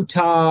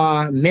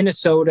 Utah,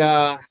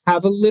 Minnesota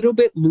have a little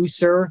bit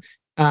looser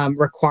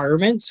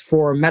requirements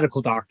for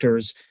medical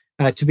doctors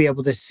to be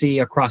able to see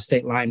across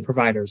state line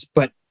providers.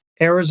 But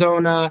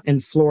Arizona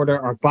and Florida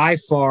are by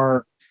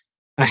far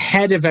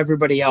ahead of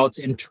everybody else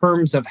in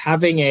terms of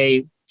having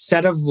a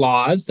set of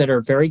laws that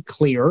are very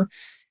clear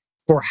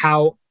for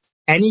how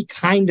any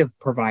kind of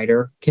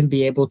provider can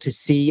be able to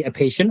see a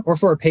patient, or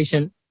for a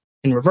patient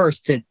in reverse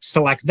to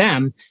select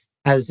them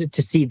as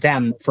to see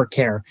them for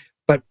care.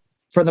 But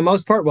for the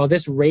most part, while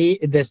this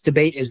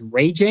debate is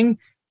raging,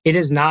 it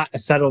is not a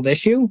settled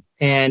issue,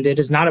 and it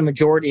is not a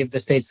majority of the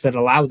states that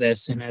allow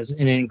this. And as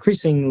in an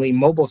increasingly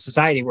mobile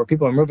society where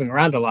people are moving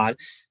around a lot,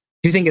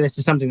 do you think this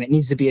is something that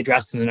needs to be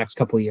addressed in the next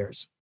couple of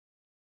years?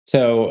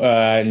 So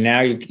now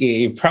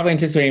you're probably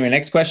anticipating my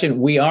next question.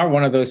 We are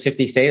one of those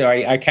 50 states.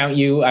 I count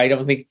you. I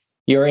don't think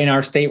you're in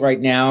our state right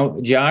now,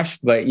 Josh,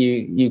 but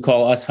you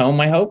call us home,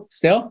 I hope,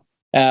 still.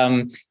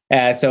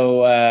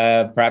 So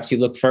perhaps you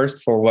look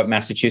first for what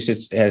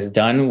Massachusetts has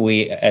done.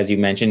 We, as you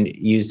mentioned,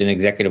 used an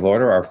executive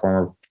order. Our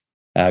former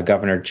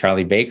Governor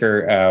Charlie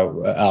Baker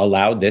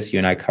allowed this. You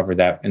and I covered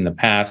that in the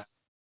past.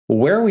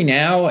 Where are we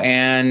now,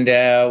 and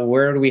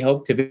where do we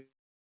hope to be?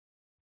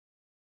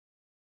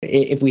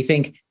 If we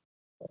think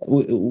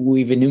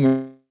we've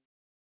enumerated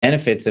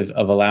benefits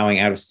of allowing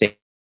out of state,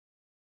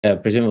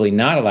 presumably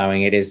not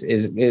allowing it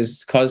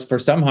is cause for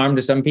some harm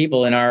to some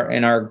people in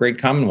our great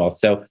Commonwealth.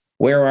 So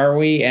where are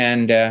we,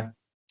 and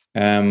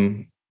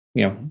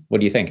what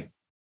do you think?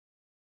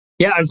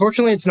 Yeah,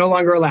 unfortunately, it's no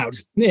longer allowed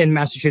in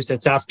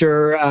Massachusetts.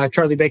 After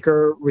Charlie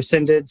Baker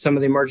rescinded some of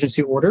the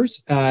emergency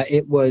orders,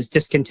 it was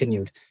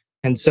discontinued.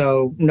 And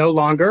so no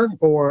longer,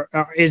 or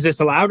is this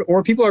allowed,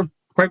 or people are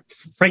quite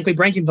frankly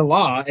breaking the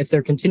law if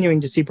they're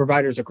continuing to see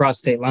providers across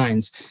state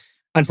lines,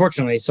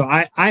 unfortunately. So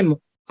I'm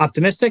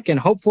optimistic and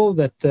hopeful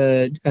that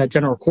the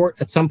general court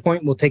at some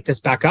point will take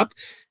this back up.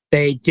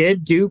 They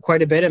did do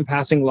quite a bit in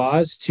passing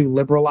laws to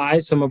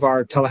liberalize some of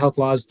our telehealth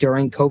laws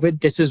during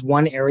COVID. This is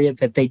one area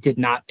that they did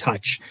not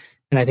touch.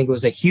 And I think it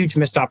was a huge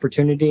missed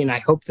opportunity. And I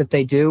hope that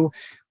they do,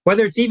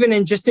 whether it's even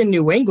in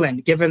New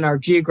England, given our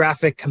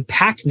geographic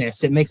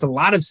compactness, it makes a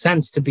lot of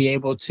sense to be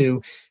able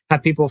to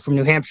have people from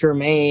New Hampshire,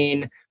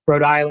 Maine,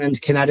 Rhode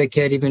Island,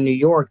 Connecticut, even New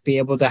York, be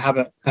able to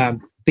have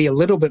be a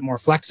little bit more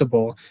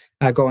flexible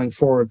going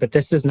forward. But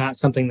this is not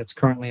something that's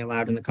currently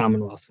allowed in the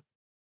Commonwealth.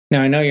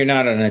 Now, I know you're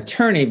not an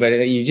attorney, but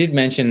you did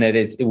mention that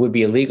it would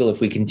be illegal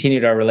if we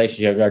continued our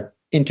relationship, our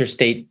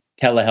interstate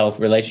telehealth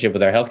relationship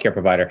with our healthcare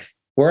provider.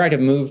 Were I to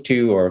move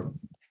to or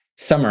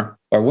summer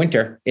or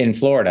winter in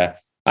Florida,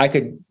 I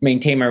could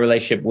maintain my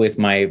relationship with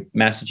my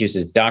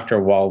Massachusetts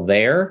doctor while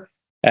there.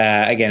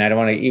 Again, I don't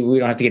want to. We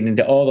don't have to get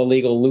into all the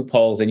legal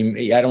loopholes, and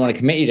I don't want to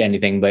commit you to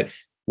anything. But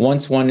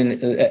once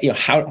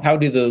how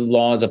do the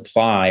laws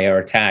apply or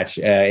attach?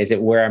 Is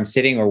it where I'm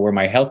sitting, or where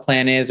my health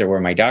plan is, or where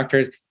my doctor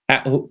is?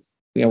 How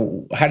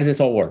does this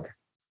all work?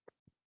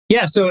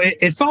 Yeah, so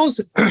it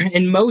falls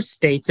in most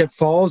states, it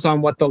falls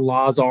on what the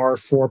laws are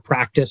for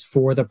practice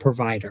for the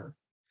provider.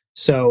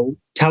 So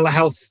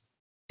telehealth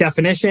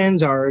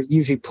definitions are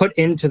usually put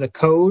into the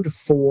code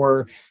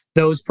for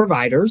those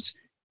providers.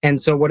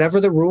 And so whatever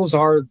the rules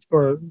are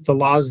or the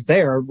laws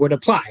there would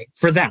apply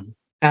for them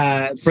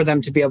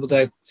to be able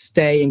to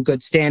stay in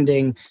good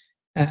standing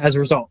as a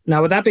result.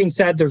 Now, with that being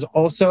said, there's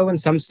also in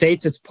some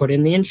states, it's put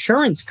in the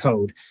insurance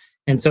code.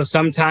 And so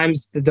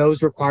sometimes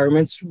those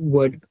requirements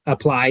would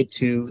apply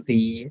to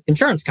the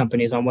insurance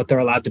companies on what they're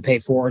allowed to pay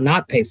for or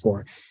not pay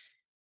for.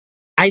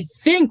 I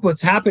think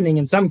what's happening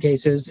in some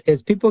cases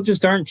is people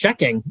just aren't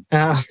checking.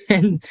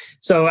 And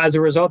so as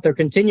a result, they're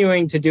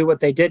continuing to do what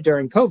they did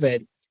during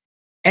COVID.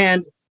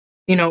 And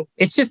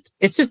it's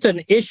just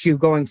an issue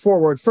going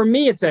forward. For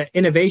me, it's an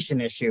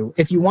innovation issue.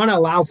 If you want to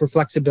allow for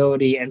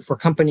flexibility and for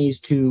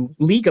companies to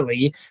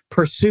legally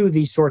pursue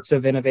these sorts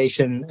of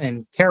innovation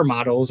and care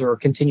models or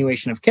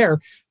continuation of care,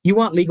 you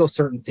want legal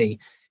certainty.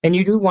 And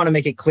you do want to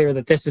make it clear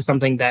that this is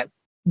something that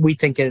we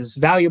think is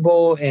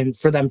valuable and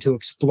for them to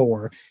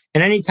explore.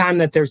 And anytime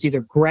that there's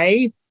either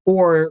gray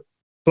or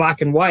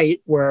black and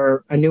white,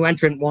 where a new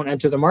entrant won't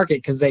enter the market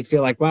because they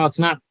feel like, well, it's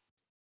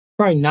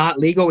probably not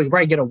legal. We can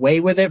probably get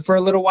away with it for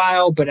a little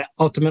while, but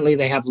ultimately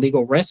they have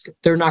legal risk.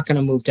 They're not going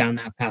to move down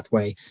that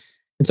pathway.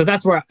 And so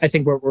that's where I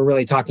think what we're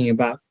really talking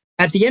about.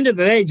 At the end of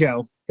the day,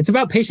 Joe, it's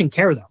about patient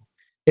care, though.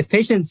 If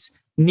patients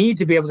need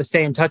to be able to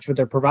stay in touch with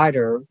their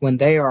provider when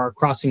they are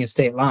crossing a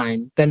state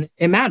line, then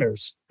it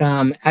matters.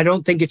 I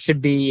don't think it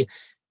should be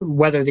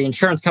whether the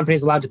insurance company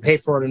is allowed to pay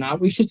for it or not.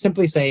 We should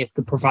simply say if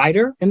the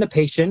provider and the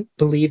patient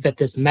believe that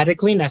this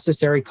medically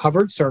necessary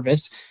covered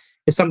service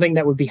is something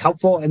that would be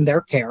helpful in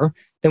their care,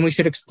 then we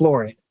should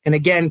explore it. And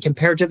again,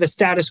 compared to the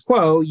status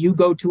quo, you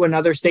go to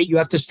another state, you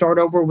have to start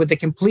over with a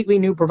completely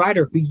new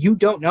provider who you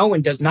don't know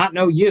and does not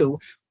know you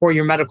or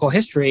your medical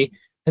history.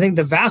 I think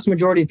the vast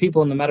majority of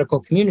people in the medical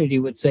community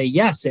would say,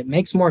 yes, it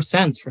makes more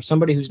sense for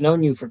somebody who's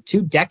known you for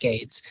 2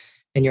 decades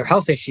and your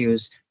health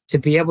issues to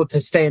be able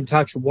to stay in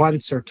touch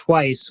once or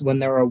twice when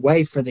they're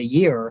away for the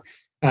year,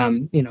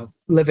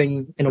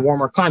 living in a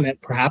warmer climate,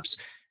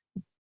 perhaps,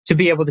 to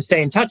be able to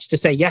stay in touch, to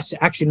say, yes,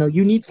 actually, no,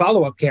 you need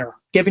follow-up care.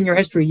 Given your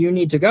history, you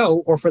need to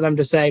go. Or for them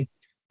to say,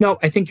 no,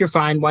 I think you're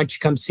fine. Why don't you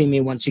come see me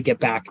once you get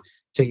back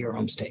to your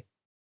home state?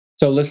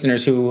 So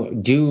listeners who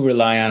do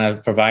rely on a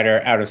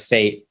provider out of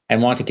state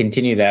and want to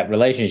continue that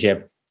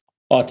relationship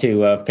ought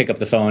to pick up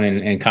the phone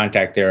and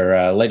contact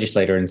their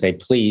legislator and say,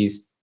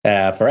 please,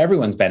 for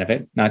everyone's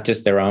benefit, not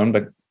just their own,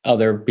 but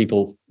other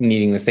people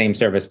needing the same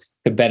service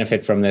could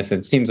benefit from this.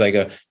 It seems like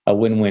a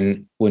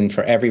win-win-win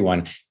for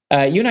everyone.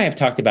 You and I have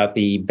talked about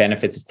the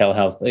benefits of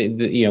telehealth.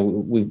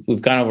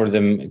 We've gone over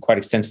them quite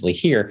extensively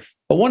here.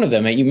 But one of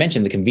them, you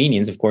mentioned the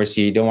convenience. Of course,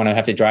 you don't want to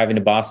have to drive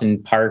into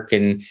Boston Park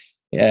and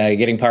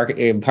getting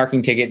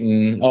parking ticket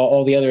and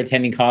all the other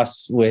attending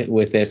costs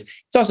with this.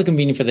 It's also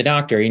convenient for the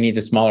doctor. He needs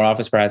a smaller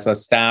office, perhaps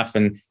less staff,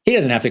 and he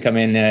doesn't have to come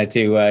in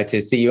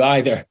to see you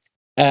either.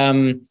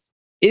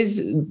 Is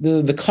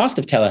the cost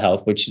of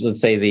telehealth, which let's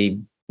say the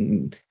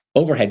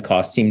overhead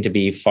costs seem to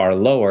be far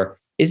lower,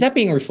 is that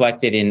being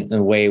reflected in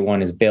the way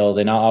one is billed?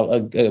 And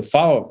a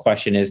follow-up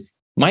question is,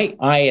 might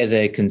I, as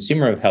a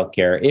consumer of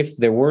healthcare, if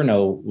there were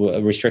no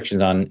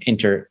restrictions on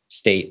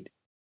interstate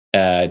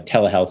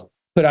telehealth,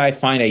 could I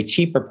find a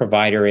cheaper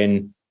provider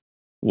in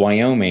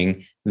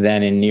Wyoming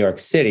than in New York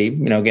City?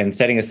 Again,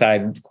 setting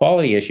aside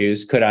quality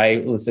issues, could I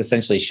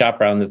essentially shop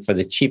around for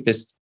the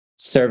cheapest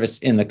service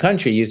in the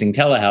country using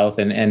telehealth?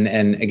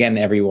 And again,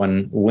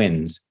 everyone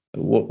wins.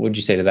 What would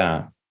you say to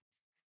that?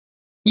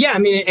 Yeah, I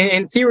mean,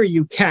 in theory,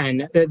 you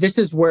can. This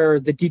is where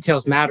the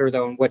details matter,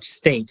 though, in which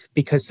state,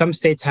 because some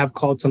states have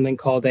something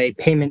called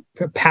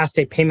passed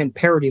a payment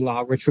parity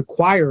law, which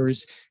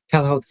requires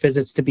telehealth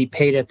visits to be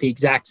paid at the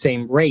exact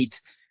same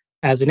rate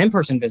as an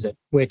in-person visit,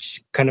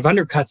 which kind of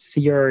undercuts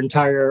your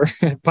entire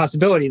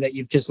possibility that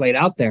you've just laid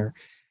out there.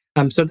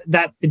 So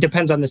that it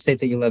depends on the state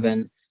that you live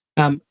in.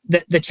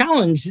 The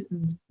challenge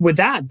with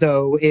that,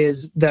 though,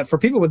 is that for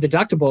people with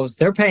deductibles,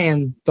 they're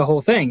paying the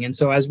whole thing. And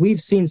so as we've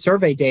seen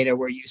survey data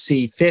where you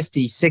see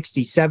 50,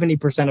 60,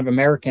 70% of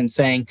Americans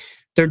saying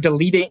they're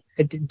delaying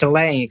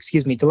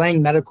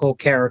medical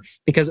care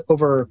because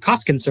over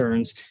cost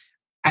concerns,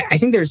 I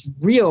think there's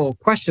real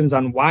questions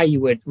on why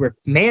you would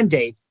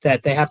mandate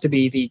that they have to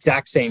be the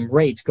exact same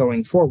rate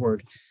going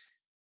forward.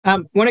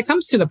 When it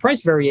comes to the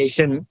price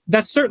variation,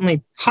 that's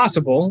certainly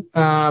possible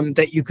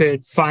that you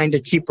could find a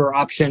cheaper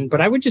option. But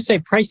I would just say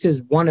price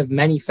is one of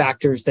many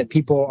factors that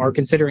people are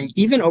considering,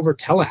 even over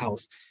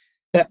telehealth.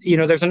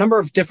 There's a number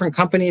of different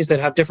companies that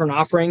have different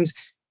offerings.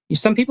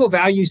 Some people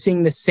value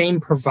seeing the same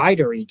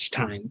provider each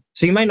time.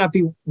 So you might not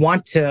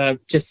want to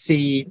just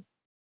see,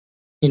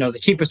 the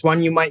cheapest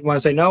one. You might want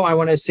to say, no, I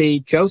want to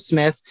see Joe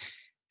Smith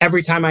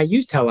every time I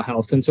use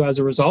telehealth. And so as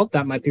a result,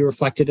 that might be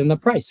reflected in the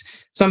price.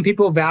 Some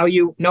people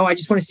value, no, I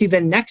just want to see the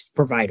next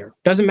provider.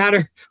 Doesn't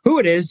matter who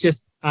it is,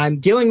 just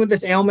I'm dealing with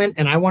this ailment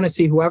and I want to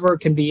see whoever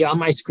can be on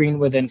my screen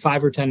within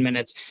 5 or 10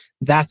 minutes.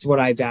 That's what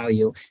I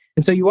value.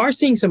 And so you are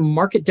seeing some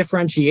market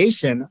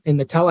differentiation in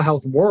the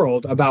telehealth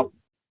world about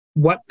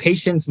what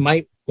patients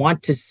might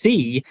want to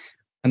see.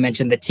 I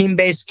mentioned the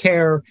team-based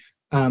care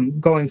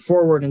going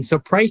forward. And so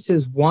price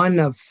is one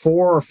of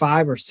 4 or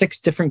 5 or 6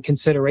 different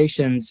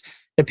considerations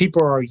that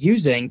people are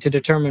using to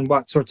determine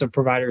what sorts of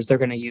providers they're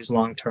going to use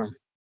long-term.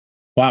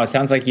 Wow, it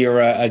sounds like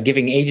you're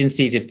giving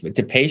agency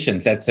to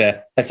patients. That's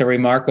a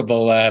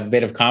remarkable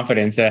bit of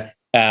confidence.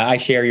 I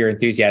share your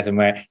enthusiasm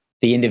where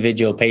the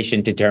individual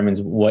patient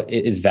determines what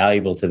is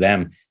valuable to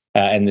them.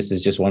 And this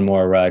is just one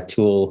more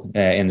tool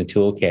in the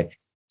toolkit.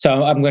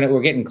 So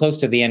we're getting close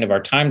to the end of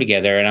our time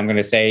together. And I'm going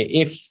to say,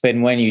 if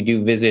and when you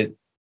do visit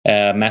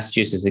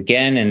Massachusetts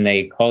again, and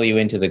they call you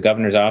into the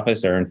governor's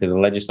office or into the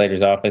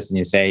legislator's office, and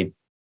you say,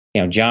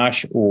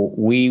 Josh,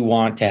 we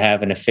want to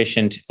have an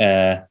efficient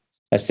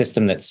a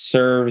system that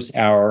serves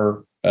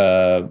our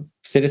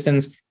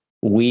citizens.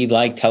 We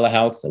like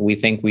telehealth. We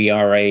think we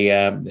are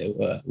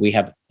we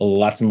have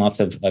lots and lots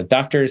of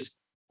doctors.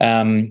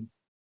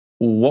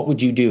 What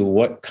would you do?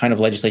 What kind of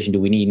legislation do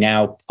we need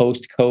now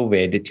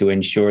post-COVID to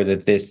ensure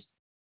that this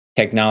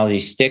technology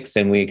sticks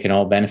and we can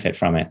all benefit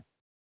from it?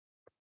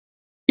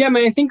 Yeah,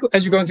 I think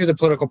as you're going through the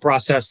political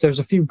process, there's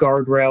a few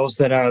guardrails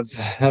that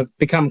have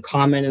become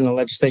common in the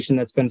legislation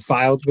that's been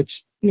filed,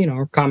 which,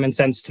 are common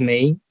sense to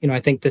me. I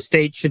think the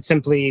state should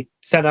simply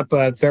set up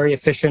a very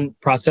efficient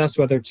process,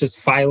 whether it's just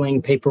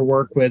filing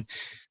paperwork with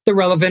the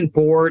relevant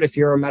board, if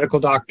you're a medical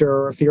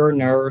doctor, or if you're a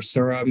nurse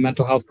or a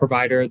mental health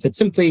provider, that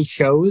simply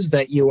shows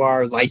that you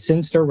are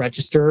licensed or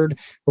registered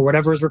or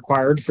whatever is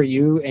required for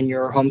you in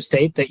your home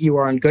state, that you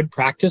are in good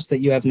practice, that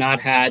you have not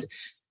had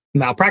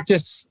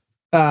malpractice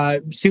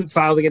suit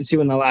filed against you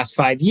in the last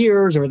 5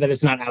 years, or that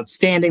it's not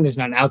outstanding. There's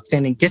not an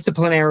outstanding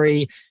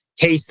disciplinary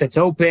case that's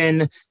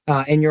open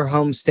in your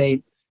home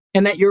state,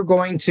 and that there's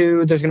going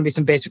to be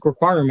some basic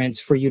requirements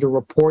for you to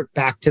report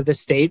back to the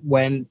state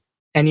when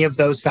any of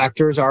those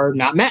factors are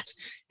not met.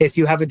 If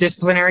you have a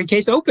disciplinary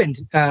case opened,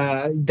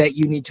 that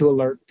you need to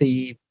alert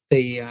the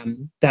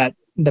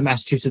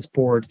Massachusetts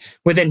board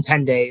within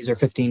 10 days or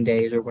 15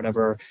 days or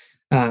whatever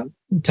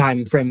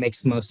time frame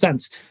makes the most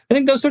sense. I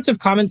think those sorts of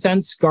common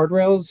sense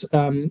guardrails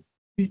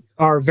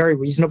are very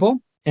reasonable.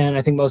 And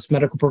I think most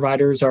medical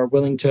providers are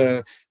willing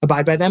to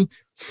abide by them.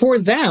 For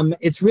them,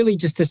 it's really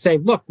just to say,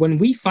 look, when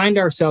we find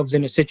ourselves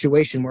in a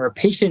situation where a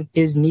patient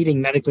is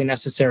needing medically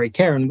necessary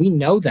care and we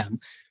know them,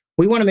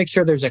 we want to make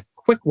sure there's a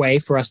quick way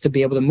for us to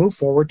be able to move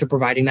forward to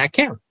providing that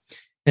care.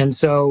 And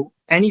so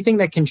anything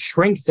that can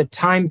shrink the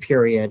time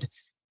period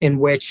in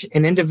which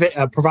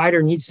a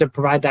provider needs to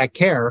provide that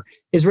care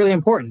is really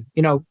important.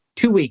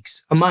 2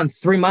 weeks, a month,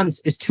 3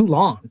 months is too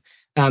long.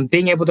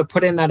 Being able to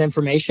put in that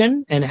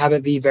information and have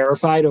it be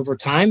verified over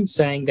time,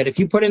 saying that if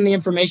you put in the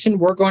information,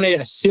 we're going to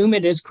assume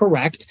it is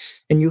correct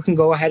and you can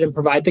go ahead and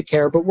provide the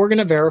care, but we're going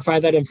to verify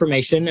that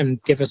information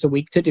and give us a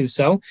week to do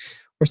so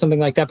or something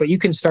like that. But you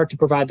can start to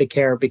provide the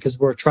care because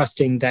we're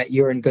trusting that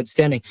you're in good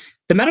standing.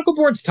 The medical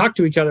boards talk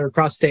to each other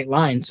across state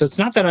lines, so it's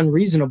not that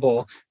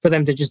unreasonable for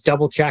them to just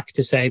double check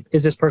to say,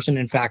 is this person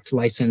in fact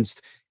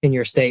licensed in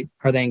your state?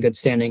 Are they in good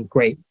standing?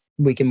 Great,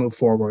 we can move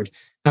forward.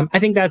 I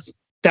think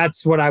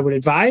that's what I would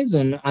advise.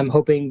 And I'm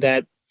hoping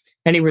that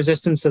any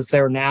resistance that's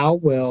there now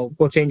will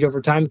change over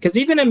time. Because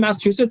even in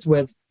Massachusetts,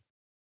 with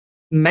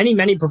many,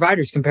 many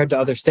providers compared to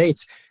other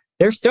states,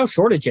 there's still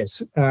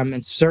shortages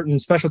in certain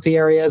specialty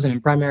areas and in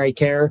primary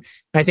care.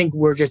 And I think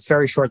we're just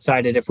very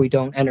short-sighted if we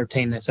don't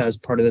entertain this as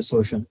part of the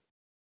solution.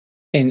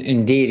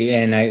 Indeed.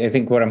 And I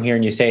think what I'm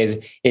hearing you say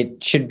is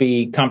it should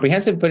be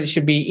comprehensive, but it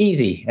should be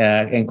easy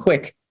and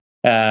quick.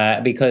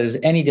 Because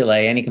any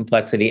delay, any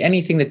complexity,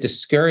 anything that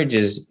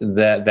discourages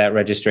that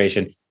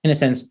registration, in a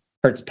sense,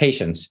 hurts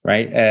patients,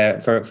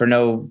 right? For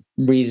no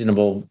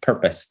reasonable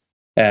purpose.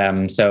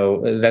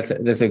 So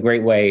that's a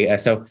great way.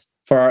 So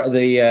for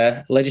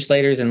the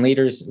legislators and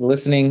leaders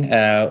listening,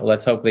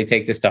 let's hope they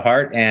take this to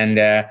heart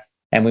and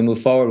we move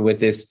forward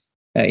with this.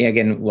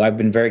 Again, I've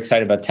been very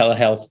excited about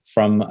telehealth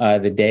from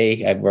the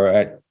day we're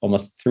at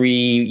almost 3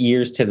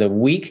 years to the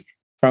week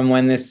from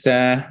when this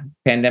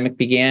pandemic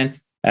began.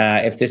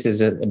 If this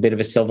is a bit of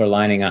a silver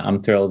lining, I'm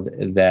thrilled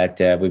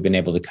that we've been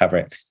able to cover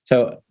it.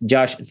 So,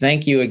 Josh,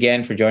 thank you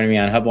again for joining me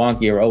on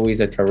HubWonk. You're always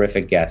a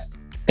terrific guest.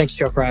 Thanks,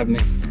 Joe, for having me.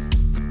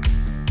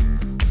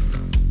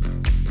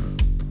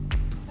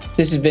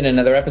 This has been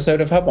another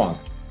episode of HubWonk.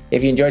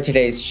 If you enjoyed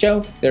today's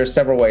show, there are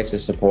several ways to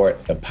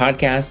support the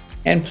podcast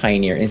and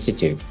Pioneer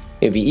Institute.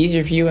 It'd be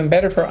easier for you and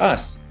better for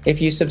us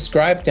if you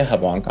subscribe to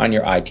HubWonk on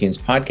your iTunes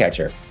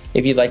podcatcher.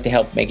 If you'd like to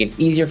help make it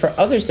easier for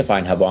others to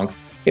find HubWonk,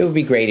 it would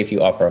be great if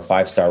you offer a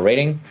 5-star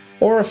rating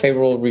or a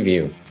favorable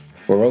review.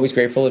 We're always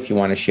grateful if you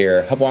want to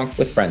share HubWonk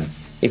with friends.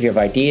 If you have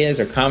ideas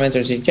or comments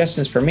or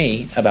suggestions for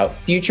me about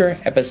future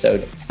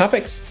episode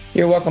topics,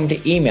 you're welcome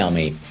to email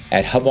me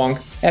at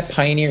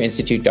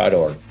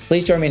hubwonk@pioneerinstitute.org.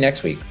 Please join me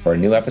next week for a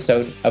new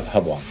episode of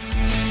HubWonk.